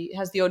he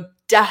has the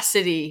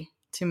audacity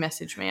to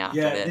message me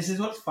after this. Yeah, this is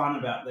what's fun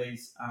about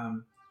these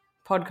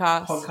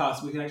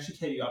podcasts. We can actually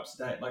keep you up to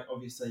date. Like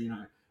obviously,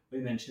 we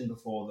mentioned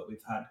before that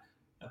we've had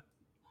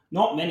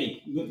not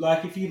many.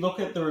 Like if you look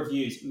at the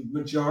reviews,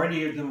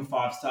 majority of them are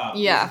 5 stars.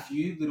 Yeah. There's a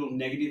few little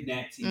negative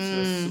Nancy's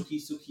or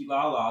suki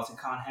lalas who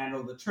can't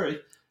handle the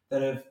truth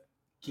that have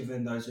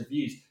given those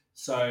reviews.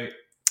 So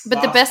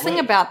but the best thing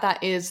about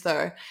that is,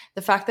 though,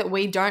 the fact that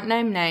we don't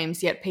name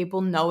names, yet people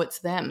know it's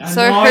them.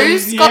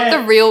 Who's got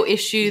the real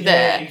issue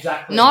there?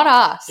 Exactly. Not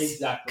us.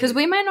 Exactly. Because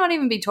we may not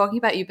even be talking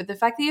about you, but the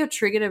fact that you're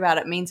triggered about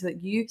it means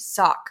that you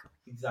suck.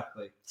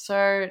 Exactly.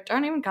 So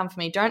don't even come for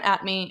me. Don't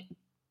at me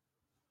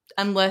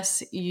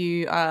unless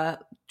you are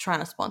trying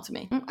to sponsor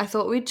me. I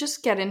thought we'd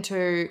just get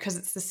into, because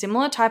it's the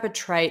similar type of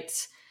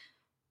traits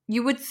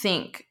you would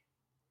think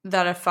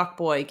that a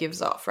fuckboy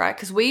gives off, right?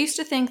 Because we used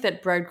to think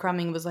that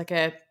breadcrumbing was like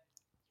a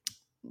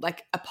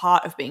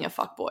part of being a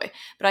fuckboy.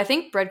 But I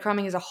think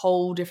breadcrumbing is a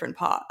whole different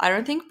part. I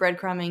don't think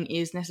breadcrumbing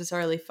is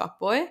necessarily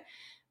fuckboy,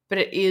 but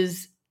it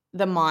is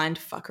the mind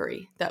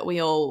fuckery that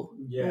we all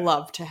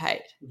love to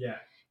hate. Yeah.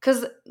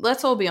 Because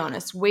let's all be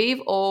honest,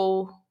 we've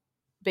all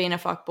been a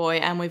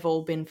fuckboy and we've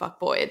all been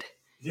fuckboyed.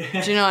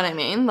 Yeah. Do you know what I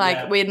mean?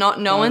 Like we're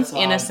not, no one's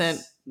innocent.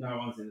 No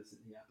one's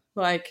innocent, yeah.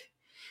 Like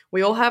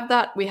we all have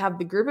that. We have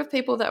the group of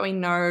people that we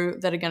know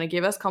that are going to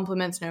give us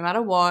compliments no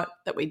matter what,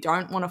 that we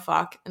don't want to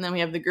fuck. And then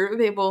we have the group of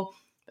people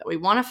that we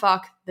want to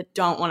fuck that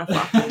don't want to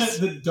fuck us.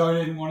 That don't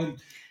even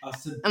want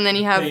us to. And then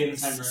you have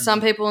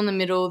some people in the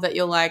middle that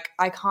you're like,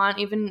 I can't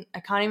even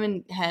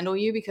handle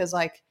you because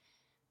like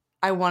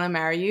I want to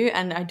marry you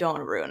and I don't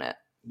want to ruin it.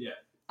 Yeah.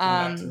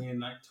 Come back to me in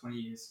like 20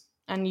 years.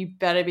 And you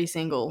better be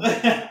single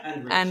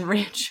and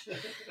rich.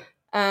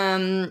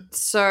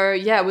 So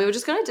yeah, we were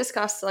just going to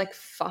discuss like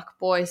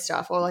fuckboy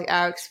stuff or like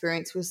our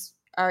experiences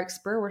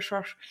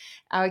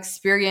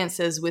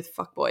with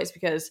fuckboys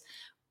because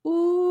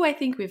I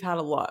think we've had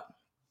a lot.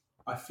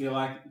 I feel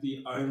like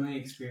the only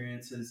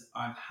experiences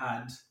I've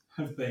had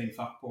have been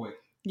fuckboy.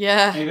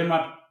 Yeah. Even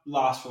my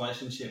last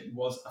relationship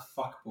was a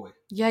fuckboy.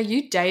 Yeah,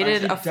 you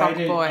dated a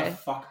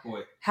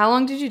fuckboy. How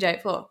long did you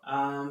date for?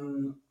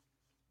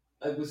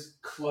 It was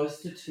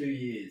close to 2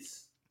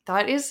 years.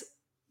 That is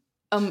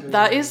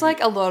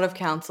like a lot of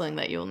counselling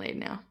that you'll need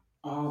now.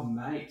 Oh,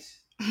 mate.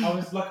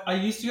 I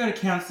used to go to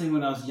counselling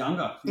when I was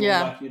younger.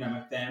 Like,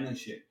 my family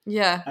shit.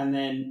 Yeah. And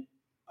then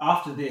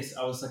after this,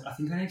 I was like, I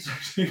think I need to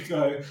actually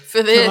go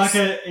for this. to like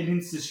an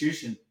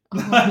institution.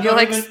 You're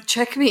like,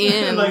 check me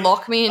in and Like,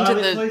 lock me into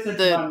literally said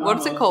to my the mum, what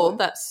is I it was called?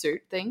 like- That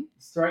suit thing?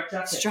 Straight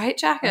jacket.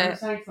 Straight I remember jacket.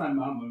 saying to my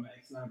mum when my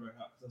ex and I broke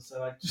up, because I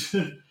was so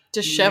like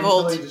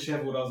Disheveled. mentally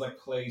dishevelled. I was like,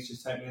 please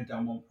just take me to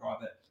Dunmore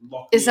Private.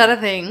 Lock Is me that in.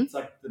 a thing? It's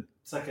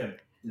like a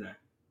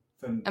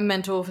from A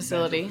mental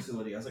facility.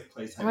 I was like,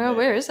 please take Oh me my God, there.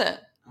 where is it?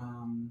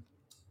 I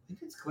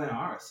think it's Glen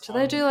Iris. Do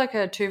they do like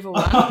a 2 for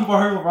 1?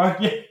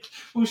 Right, yeah.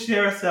 We'll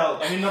share a cell.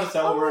 I mean, not a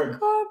cell, a room.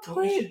 Oh my God,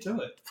 Well, we please. should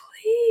do it.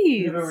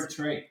 Please. Bit of a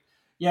retreat.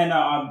 Yeah,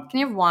 no, Can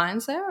you have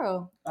wines there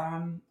or?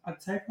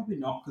 I'd say probably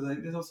not, because I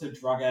think there's also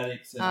drug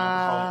addicts and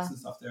alcoholics and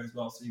stuff there as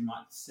well, so you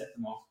might set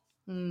them off.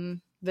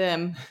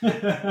 Them.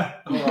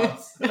 Or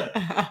us.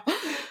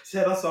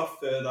 Set us off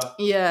further.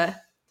 Yeah.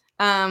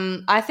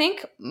 I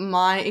think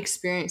my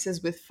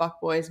experiences with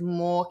fuckboys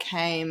more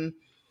came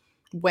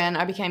when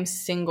I became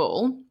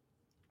single,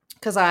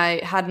 because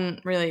I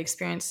hadn't really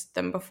experienced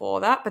them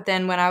before that. But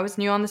then when I was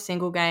new on the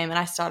single game and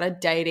I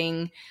started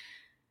dating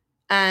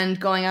and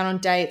going out on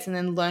dates and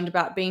then learned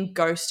about being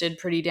ghosted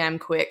pretty damn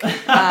quick,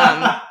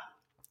 I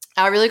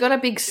really got a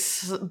big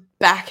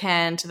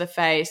backhand to the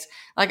face.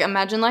 Like,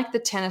 imagine like the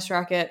tennis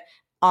racket,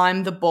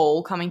 I'm the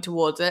ball coming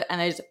towards it,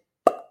 and they just...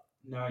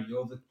 No,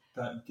 you're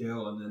that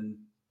girl, and then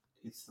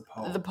it's the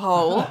pole. The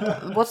pole.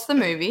 What's the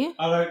movie?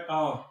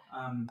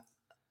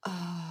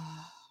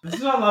 This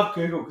is why I love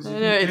Google, because you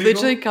can it Google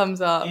literally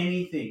comes up.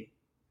 anything.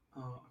 Oh,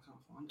 I can't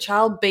find it.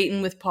 Child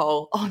beaten with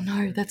pole. Oh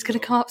no, that's going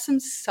to come up some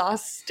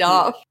sus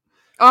stuff.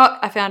 Oh,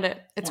 I found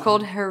it. It's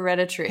called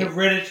Hereditary.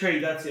 Hereditary,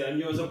 that's it. I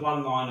knew it was a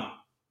one-liner.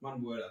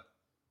 One-worder.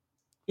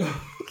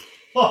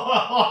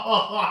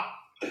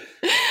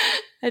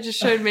 I just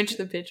showed Mitch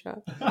the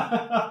picture.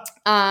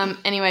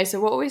 Anyway, so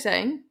what were we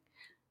saying?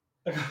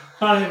 I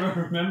can't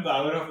even remember.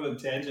 I went off on a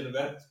tangent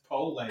about this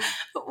pole lady.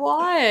 But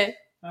why?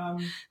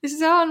 This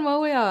is how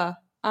unwell we are.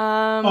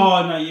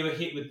 Oh, no, you were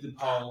hit with the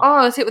pole. Oh,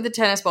 I was hit with the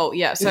tennis ball.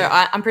 Yeah, so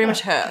I'm pretty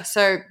much her.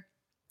 So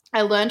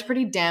I learned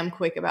pretty damn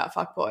quick about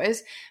fuckboys,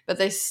 but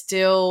they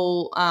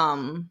still,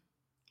 I'm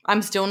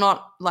still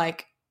not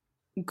like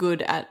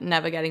good at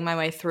navigating my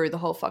way through the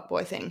whole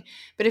fuckboy thing.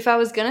 But if I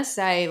was going to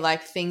say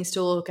like things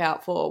to look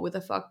out for with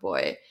a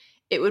fuckboy,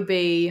 it would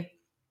be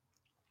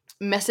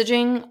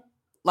messaging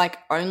like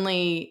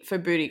only for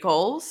booty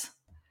calls,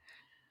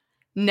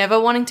 never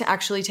wanting to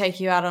actually take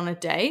you out on a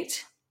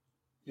date.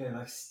 Yeah,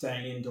 like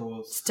staying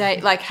indoors.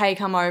 Like, hey,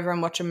 come over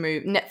and watch a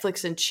movie.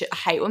 Netflix and chill. I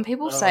hate when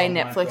people say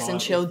Netflix and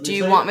chill. Do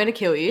you want me to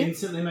kill you?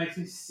 Instantly makes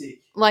me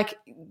sick. Like,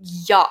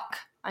 yuck.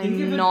 Think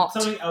I'm not.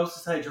 Something else to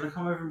say. Do you want to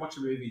come over and watch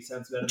a movie?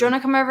 Sounds better. Do you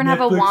want to come over and have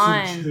a Netflix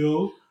wine? And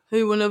chill.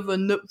 Hey, want to have a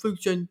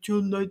Netflix and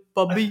chill night,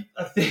 Bobby?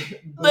 I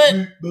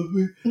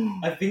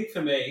think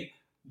for me,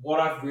 what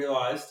I've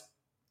realised,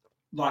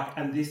 like,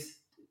 and this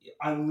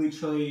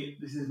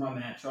is my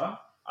mantra.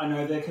 I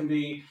know there can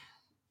be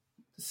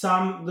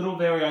some little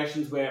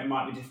variations where it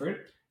might be different.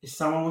 If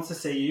someone wants to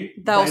see you,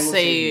 They'll they will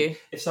see you.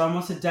 If someone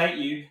wants to date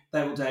you,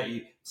 they will date you.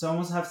 If someone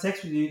wants to have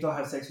sex with you, they'll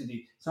have sex with you.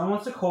 If someone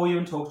wants to call you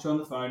and talk to you on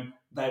the phone,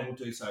 they will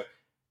do so.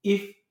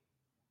 If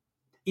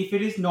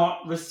it is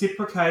not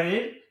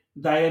reciprocated,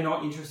 they are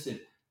not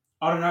interested.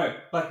 I don't know.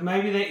 Like,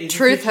 maybe there is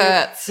Truth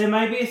hurts. There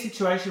may be a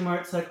situation where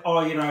it's like,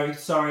 oh,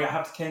 sorry, I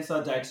have to cancel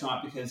our date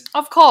tonight because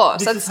Of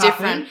course, this that's has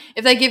different. happened.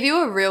 If they give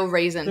you a real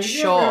reason, There's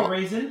sure. no real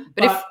reason,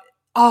 but if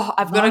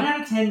I've got 9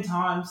 out of 10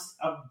 times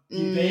of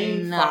you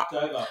being fucked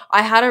over.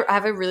 I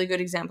have a really good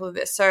example of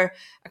this. So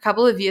a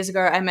couple of years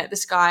ago, I met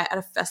this guy at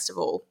a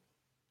festival,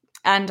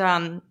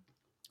 and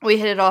we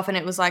hit it off, and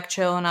it was like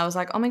chill, and I was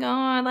like, oh my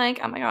god,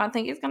 I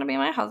think he's gonna be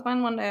my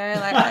husband one day,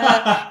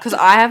 because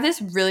I have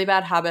this really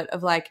bad habit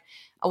of like,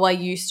 well, I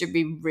used to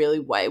be really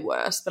way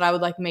worse, but I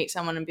would like meet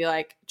someone and be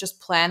like, just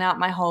plan out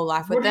my whole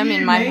life with them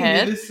in my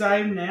head. You're the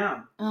same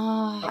now.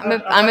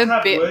 I'm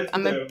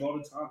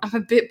a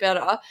bit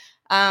better.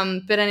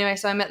 But anyway,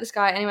 so I met this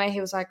guy. Anyway,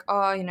 he was like,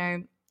 oh,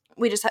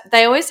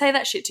 they always say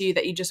that shit to you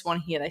that you just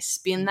want to hear. They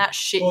spin that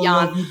shit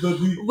yarn.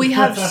 We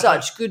have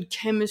such good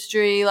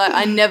chemistry. Like,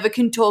 I never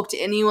can talk to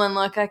anyone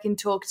like I can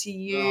talk to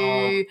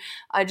you.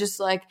 I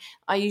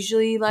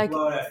usually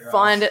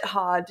find it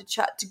hard to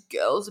chat to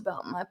girls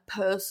about my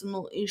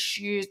personal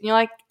issues. And you're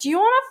like, do you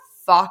want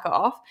to fuck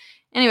off?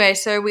 Anyway,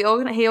 so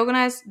he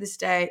organized this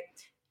date.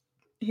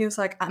 He was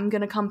like, I'm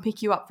going to come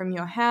pick you up from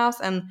your house.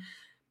 And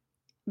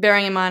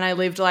bearing in mind, I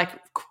lived like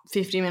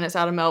 50 minutes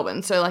out of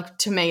Melbourne. So like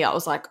to me, I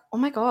was like, oh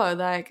my God,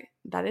 like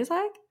that is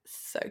like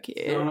so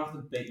cute. Going off the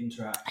beaten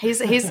track. He's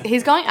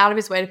going out of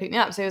his way to pick me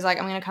up. So he was like,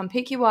 I'm going to come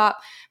pick you up.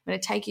 I'm going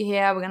to take you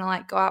here. We're going to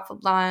like go out for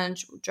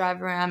lunch, we'll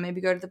drive around,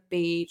 maybe go to the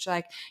beach,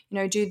 like,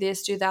 do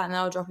this, do that. And then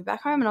I'll drop you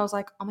back home. And I was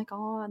like, oh my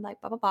God,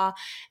 like blah, blah, blah.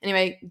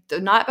 Anyway,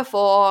 the night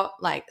before,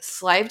 like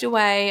slaved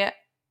away,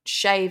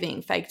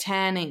 shaving, fake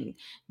tanning,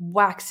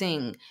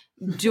 waxing,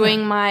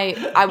 doing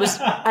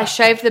I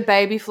shaved the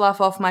baby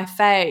fluff off my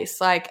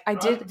face. Like I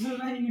did. Doesn't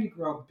that mean you're going to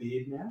grow a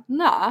beard now?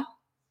 Nah. I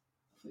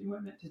thought you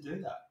weren't meant to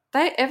do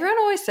that. Everyone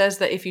always says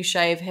that if you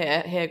shave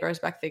hair grows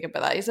back thicker,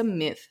 but that is a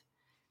myth.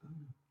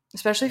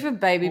 Especially for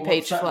baby peach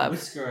what's that flub.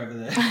 whisker over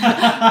there?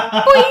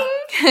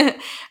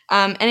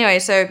 Boing! Anyway,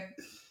 so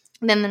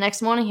Then the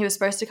next morning he was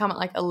supposed to come at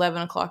like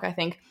 11 o'clock, I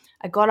think.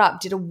 I got up,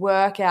 did a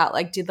workout,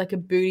 like did like a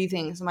booty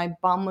thing, so my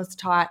bum was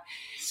tight.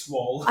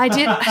 Swole. I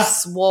did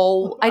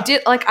swole. I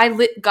did like I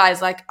lit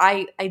guys like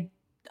I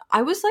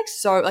was like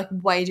so like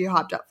way too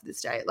hyped up for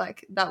this day.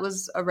 Like that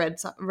was a red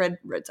sign,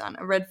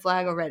 a red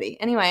flag already.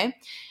 Anyway,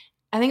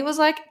 I think it was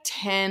like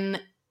 10.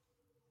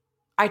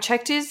 I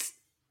checked his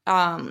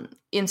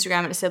Instagram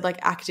and it said like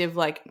active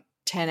like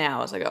 10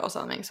 hours ago or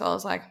something. So I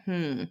was like,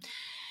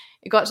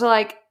 It got to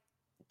like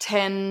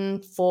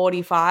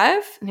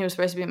 10:45 and he was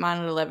supposed to be at mine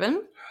at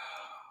 11.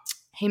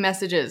 He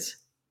messages,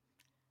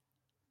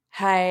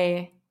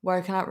 "Hey,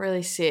 woken up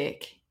really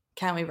sick.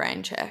 Can we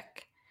rain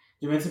check?"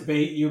 You're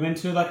meant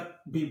to like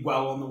be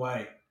well on the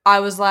way. I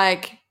was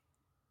like,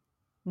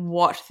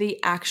 what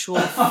the actual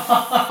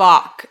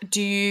fuck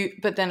do you?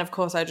 But then of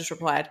course I just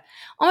replied,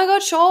 "Oh my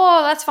god,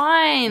 sure, that's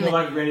fine." You're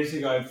like ready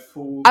to go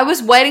full. I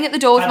was waiting at the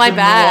door with my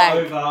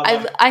bag. Over,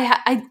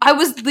 like... I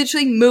was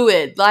literally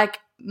mooed, like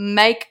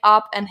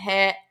makeup and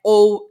hair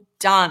all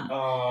done.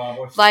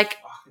 Like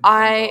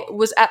I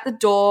was at the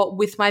door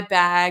with my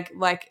bag,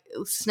 like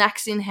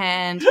snacks in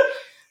hand.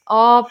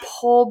 Oh,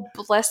 poor,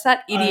 bless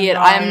that idiot.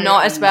 I am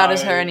not as bad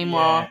as her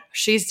anymore. Yeah.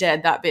 She's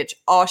dead, that bitch.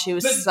 Oh, she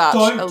was such a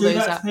loser. Don't do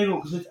that to people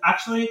because it's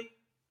actually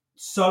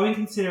so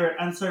inconsiderate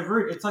and so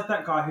rude. It's like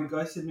that guy who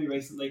ghosted me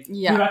recently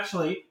who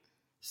actually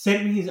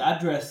sent me his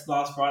address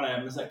last Friday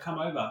and was like, "Come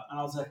over." And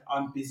I was like,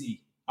 "I'm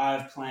busy. I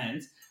have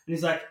plans." And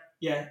he's like,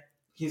 "Yeah,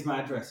 here's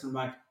my address." And I'm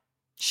like,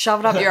 "Shove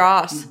it up your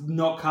ass.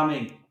 Not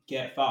coming.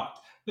 Get fucked."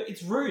 But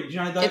it's rude.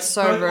 You know, it's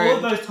so rude. All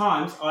of those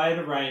times I had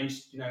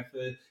arranged, you know,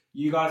 for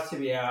you guys to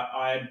be out.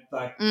 I had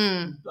I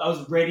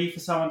was ready for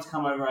someone to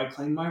come over. I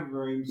cleaned my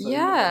room. So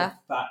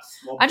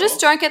I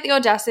just don't get the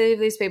audacity of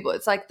these people.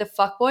 It's like the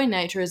fuckboy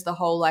nature is the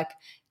whole like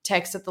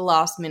text at the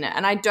last minute.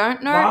 And I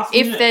don't know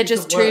if they're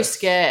just too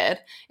scared,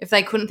 if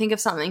they couldn't think of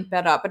something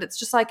better. But it's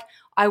just like,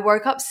 I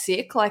woke up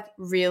sick. Like,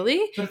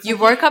 really? You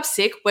woke up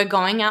sick? We're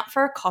going out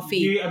for a coffee.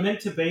 You are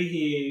meant to be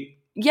here.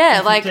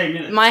 Yeah, like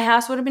my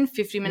house would have been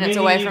 50 minutes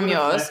away from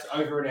yours. Left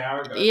over an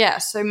hour ago. Yeah,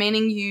 so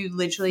meaning you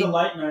literally... It's the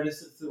late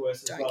notice, it's the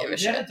worst as well. Don't give a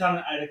shit. If you had done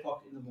it at 8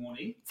 o'clock in the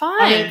morning...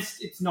 Fine. I mean,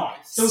 it's not.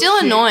 It's still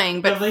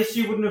annoying, but... at least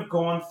you wouldn't have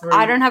gone through...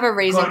 I don't have a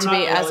reason to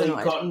be as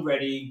annoyed. Gotten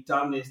ready,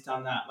 done this,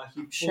 done that. Like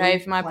you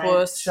shaved my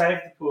puss.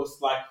 Shaved the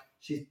puss, like...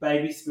 She's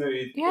baby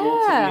smooth. Yeah.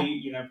 All to be,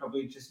 you know,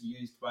 probably just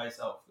used by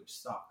herself, which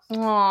sucks. Aww.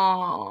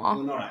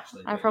 Well, not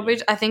actually.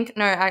 I think,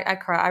 no, I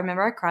cried. I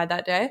remember I cried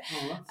that day.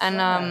 Oh, and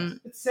sad.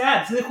 It's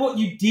sad. So look what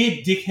you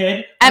did,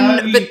 dickhead.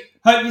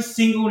 Hope you're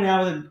single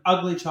now with an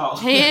ugly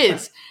child. He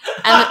is.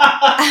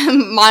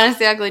 And minus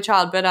the ugly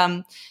child. But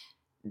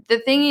the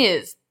thing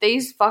is,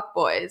 these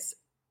fuckboys,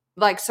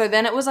 like, so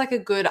then it was like a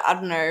good, I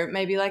don't know,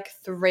 maybe like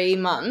 3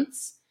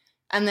 months.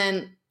 And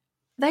then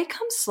they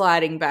come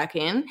sliding back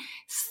in,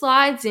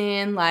 slides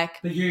in like,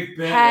 but you've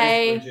burnt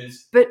hey, those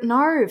bridges. But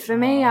no, for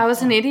me, I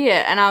was an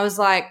idiot. And I was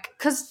like,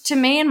 because to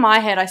me in my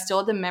head, I still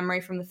had the memory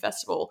from the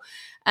festival.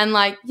 And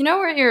like, you know,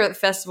 where you're at the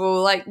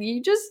festival, like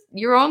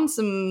you're on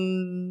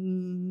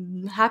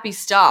some happy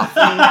stuff.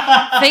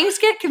 And things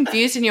get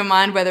confused in your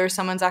mind whether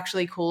someone's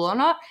actually cool or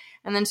not.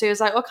 And then she was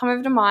like, "Oh, come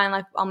over to mine.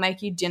 Like, I'll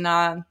make you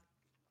dinner."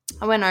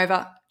 I went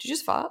over. Did you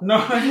just fart? No,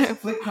 I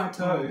just flicked my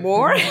toe.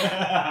 More?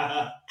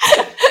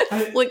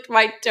 Flicked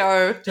my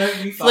toe.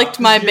 Don't you flicked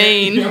my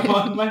bean. You're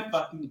on my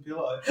fucking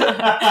pillow.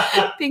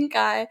 Pink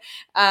eye.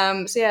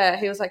 So yeah,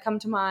 he was like, "Come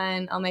to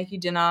mine. I'll make you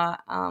dinner.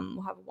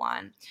 We'll have a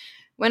wine."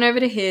 Went over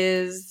to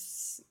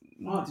his.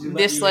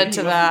 This led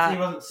to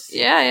that.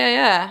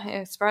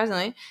 Yeah.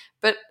 Surprisingly,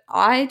 but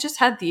I just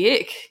had the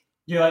ick.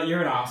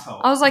 You're an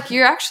asshole. I was like,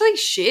 "You're actually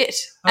shit."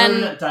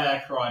 And that day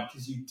I cried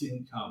because you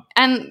didn't come.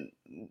 And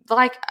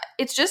like,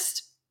 it's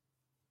just.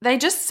 They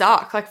just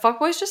suck. Like,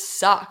 fuckboys just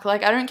suck.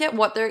 Like, I don't get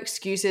what their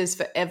excuse is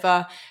for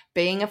ever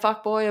being a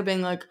fuckboy or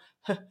being like...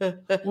 Well,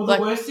 the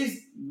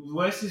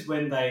worst is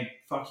when they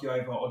fuck you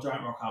over or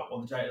don't rock up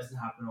or the date doesn't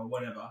happen or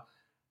whatever.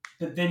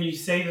 But then you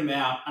see them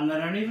out and they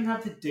don't even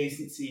have the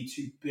decency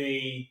to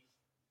be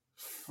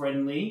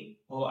friendly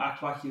or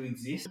act like you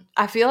exist.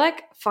 I feel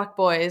like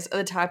fuckboys are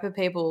the type of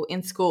people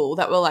in school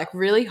that were, like,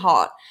 really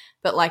hot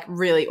but, like,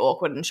 really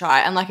awkward and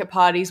shy. And, like, at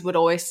parties would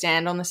always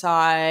stand on the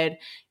side.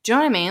 Do you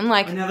know what I mean?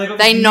 Like,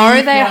 they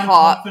know they're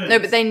hot. Confidence. No,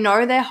 but they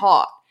know they're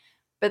hot.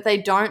 But they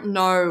don't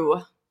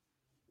know.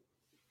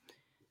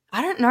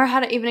 I don't know how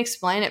to even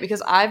explain it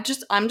because I'm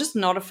just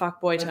not a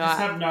fuckboy type. They just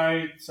have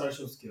no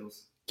social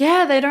skills.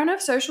 Yeah, they don't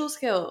have social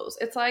skills.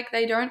 It's like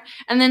they don't.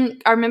 And then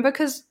I remember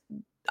because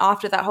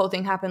after that whole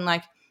thing happened,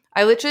 like,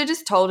 I literally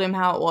just told him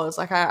how it was.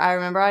 Like, I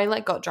remember I,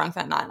 like, got drunk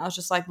that night. And I was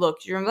just like, "Look,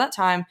 do you remember that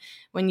time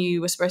when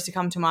you were supposed to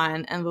come to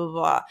mine and blah, blah,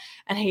 blah?"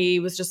 And he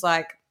was just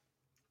like,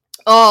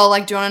 "Oh,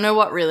 like, do you want to know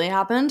what really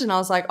happened?" And I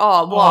was like,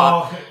 "Oh,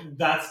 what?" Oh,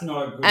 that's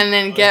not good. And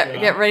then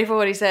get ready for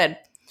what he said.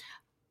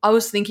 "I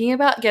was thinking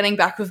about getting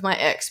back with my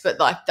ex, but,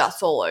 like,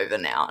 that's all over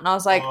now." And I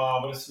was like... Oh,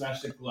 I'm going to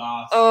smash the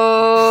glass.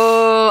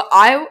 Oh,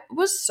 I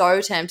was so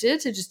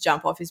tempted to just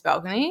jump off his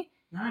balcony.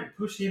 No,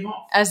 push him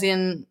off. As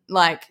in,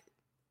 like...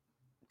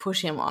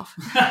 push him off.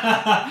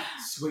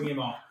 Swing him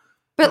off.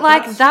 But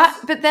like that,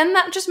 but then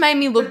that just made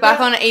me look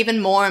back on it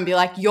even more and be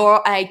like,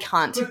 you're a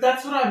cunt. But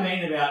that's what I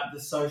mean about the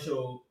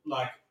social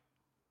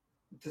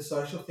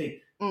thing.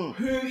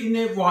 Who in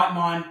their right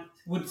mind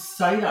would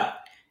say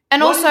that?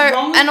 And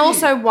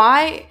also,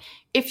 why,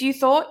 if you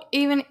thought,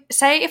 even,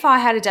 say if I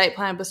had a date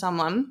planned with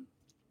someone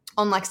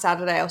on like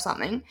Saturday or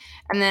something,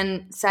 and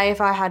then say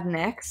if I had an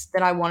ex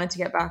that I wanted to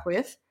get back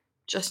with,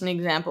 just an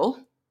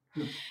example.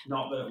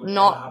 Not that it would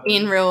not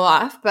in real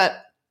life, but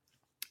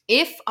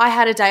if I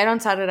had a date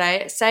on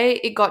Saturday, say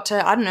it got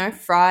to, I don't know,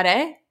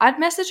 Friday, I'd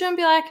message her and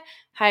be like,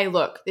 hey,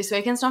 look, this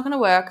weekend's not going to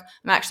work.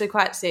 I'm actually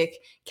quite sick.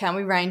 Can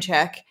we rain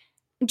check?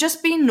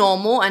 Just be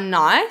normal and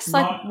nice.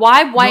 Like,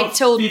 why wait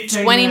till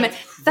 20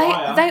 minutes?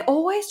 They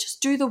always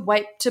just do the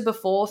wait to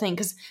before thing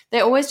because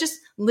they're always just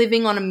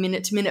living on a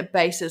minute-to-minute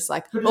basis.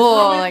 Like,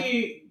 wouldn't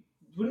you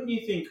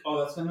think,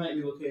 that's going to make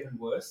me look even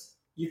worse?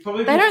 They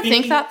don't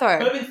think that though.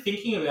 You've been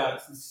thinking about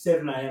it since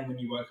 7 a.m. when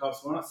you woke up,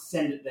 so why not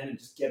send it then and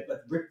just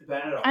rip the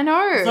Band-Aid off? I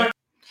know.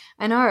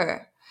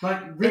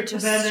 Rip the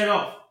Band-Aid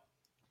off.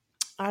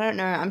 I don't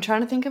know. I'm trying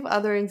to think of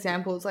other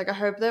examples. Like, I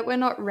hope that we're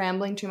not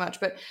rambling too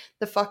much, but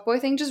the fuckboy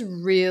thing just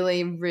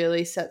really,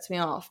 really sets me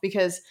off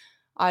because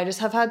I just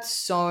have had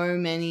so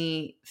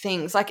many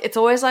things. Like, it's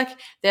always like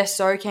they're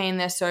so keen,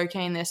 they're so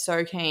keen, they're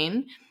so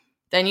keen.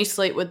 Then you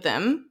sleep with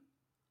them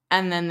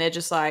and then they're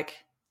just like...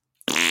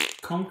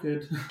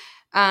 conquered.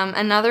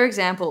 Another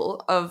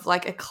example of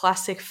like a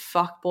classic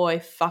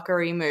fuckboy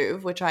fuckery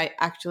move, which I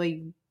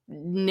actually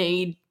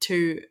need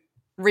to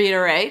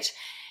reiterate,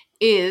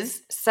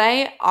 is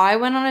say I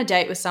went on a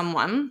date with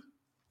someone,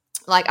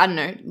 like, I don't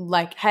know,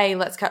 like, hey,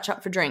 let's catch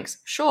up for drinks.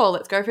 Sure,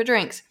 let's go for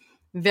drinks.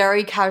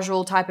 Very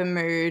casual type of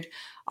mood.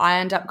 I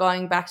end up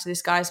going back to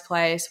this guy's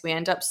place. We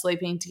end up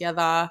sleeping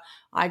together.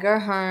 I go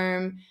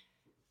home.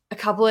 A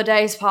couple of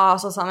days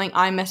pass or something,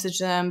 I message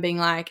them being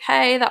like,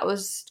 hey, that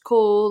was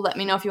cool. Let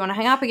me know if you want to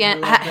hang up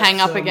again. Hang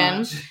out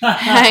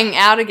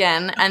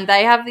again. And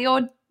they have the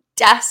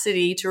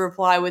audacity to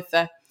reply with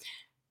the,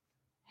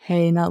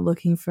 hey, not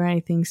looking for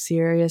anything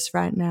serious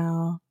right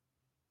now.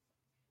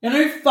 And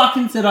who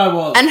fucking said I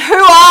was? And who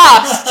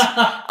asked?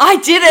 I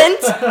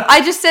didn't.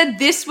 I just said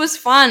this was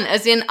fun,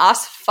 as in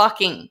us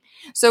fucking.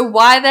 So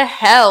why the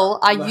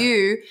hell are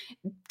you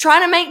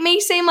trying to make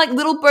me seem like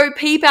little Bo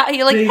Peep out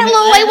here? Like, hello,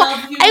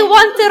 I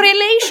want the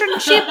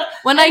relationship.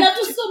 When I love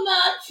you so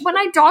much. When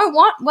I don't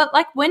want,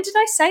 when did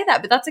I say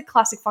that? But that's a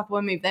classic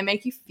fuckboy move. They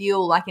make you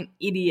feel like an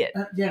idiot.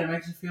 Yeah, it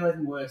makes you feel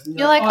even worse. And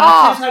you're like,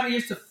 I just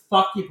used to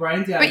fuck your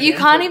brains out. But you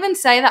can't even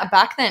say that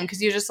back then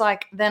because you're just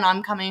like, then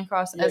I'm coming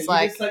across as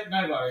like... just like,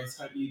 no worries,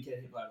 hope you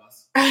get hit by a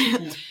bus.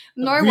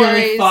 No worries.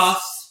 Really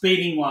fast,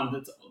 speeding one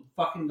that's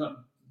fucking got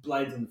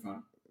blades on the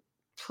front.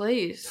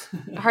 Please.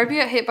 I hope you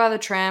get hit by the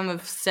tram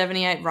of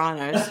 78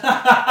 rhinos.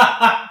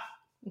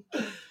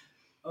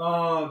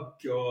 Oh,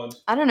 God.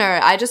 I don't know.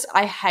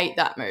 I hate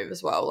that move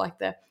as well. Like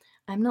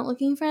I'm not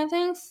looking for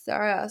anything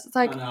serious. It's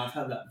like... I know, I've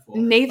had that before.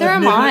 Neither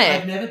am I.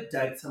 I've never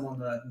dated someone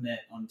that I've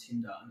met on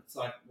Tinder. And it's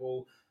like,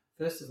 well,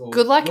 first of all...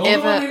 Good luck you're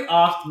ever... the one who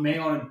asked me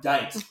on a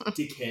date,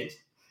 dickhead.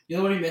 You're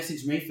the one who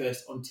messaged me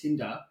first on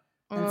Tinder.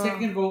 And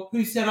second of all,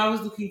 who said I was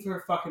looking for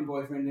a fucking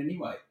boyfriend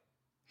anyway?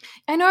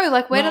 I know,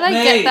 like, where do they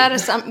get that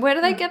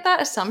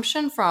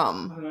assumption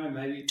from? I don't know,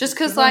 maybe just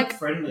because I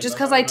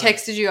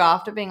texted you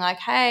after being like,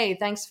 hey,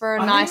 thanks for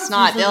a nice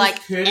night. They're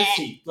like,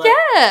 courtesy.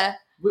 Yeah.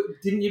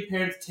 Didn't your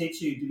parents teach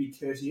you to be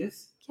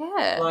courteous?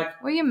 Yeah. Like,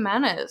 what are your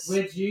manners?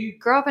 Where'd you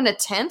grow up in a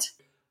tent?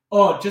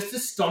 Oh, just to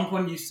stomp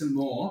on you some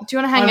more. Do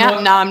you want to hang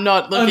out? No, I'm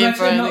not looking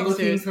for anything. I'm not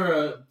looking for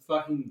a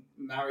fucking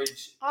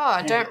marriage. Oh,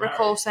 I don't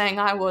recall saying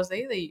I was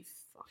either. You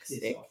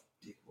fuckstick.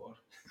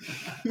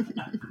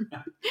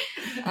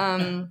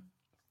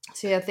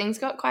 So yeah, things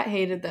got quite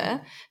heated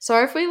there.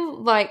 So if we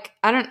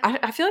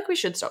I feel like we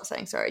should stop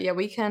saying sorry. Yeah,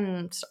 we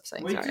can stop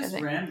saying sorry. I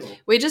think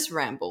we just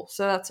ramble,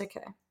 so that's okay.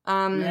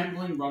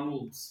 Rambling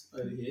Ronalds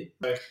over here.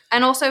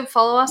 And also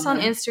follow us on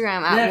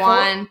Instagram at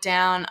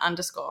winedown_.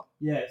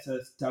 Yeah, so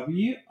it's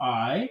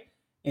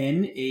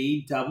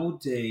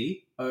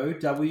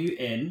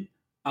WINEDDOWN_.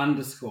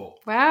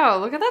 Wow,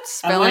 look at that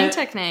spelling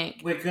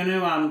technique. We're going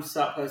to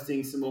start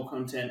posting some more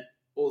content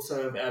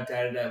also of our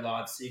day-to-day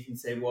lives so you can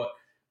see what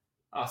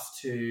us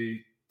two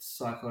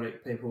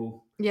psychotic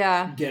people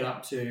get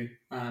up to.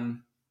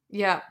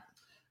 Yeah.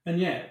 And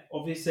yeah,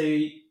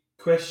 obviously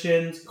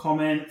questions,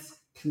 comments,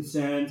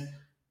 concerns,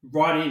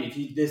 write in.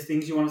 If there's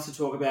things you want us to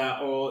talk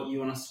about or you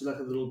want us to do like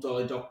a little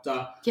dolly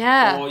doctor.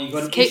 Yeah. Or you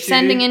got an keep issue,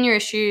 sending in your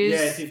issues.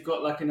 Yeah, if you've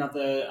got like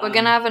another... We're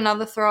going to have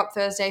another Throw Up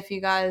Thursday for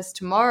you guys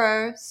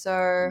tomorrow,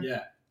 so...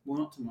 Yeah, well,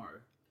 not tomorrow.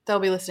 They'll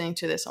be listening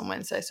to this on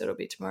Wednesday, so it'll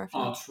be tomorrow.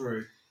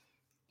 True.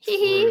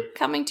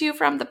 Coming to you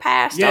from the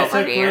past here.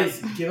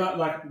 Please give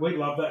up. We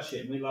love that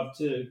shit. We love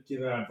to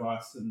give our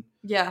advice, and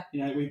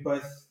we've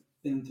both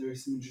been through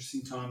some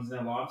interesting times in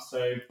our lives.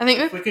 So I think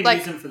if we can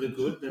use them for the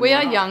good. Then we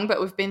are young, but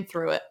we've been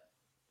through it.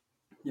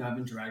 Yeah, I've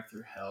been dragged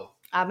through hell.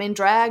 I've been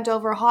dragged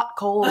over hot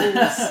coals.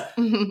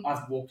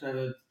 I've walked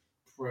over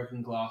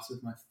broken glass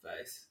with my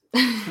face.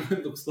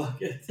 It looks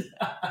like it.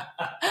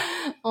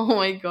 Oh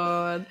my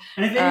god.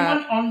 And if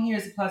anyone on here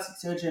is a plastic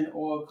surgeon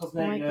or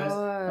cosmetic nurse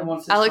and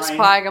wants to Alex train,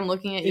 Pike, I'm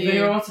looking at you. if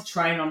anyone wants to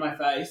train on my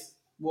face,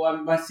 well,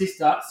 my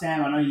sister,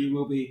 Sam, I know you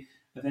will be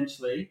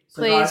eventually.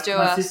 So Please guys, do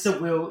my us. sister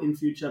will in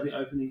future be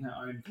opening her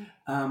own.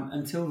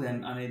 Until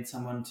then, I need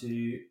someone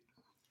to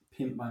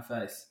pimp my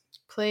face.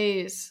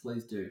 Please.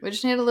 Please do. We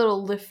just need a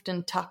little lift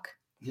and tuck.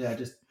 Yeah,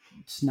 just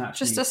snatch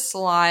Just me. a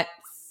slight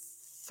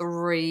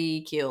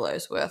 3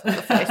 kilos worth of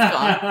the face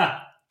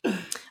gone. All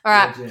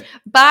right. Legit.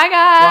 Bye,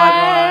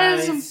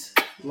 guys. Bye, guys.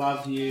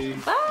 Love you.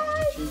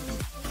 Bye.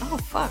 Oh,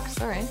 fuck.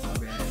 Sorry.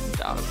 Love you.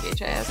 Dog,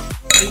 bitch ass.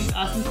 Please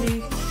ask me,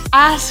 please.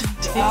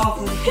 Ass.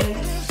 Alvin,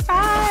 please.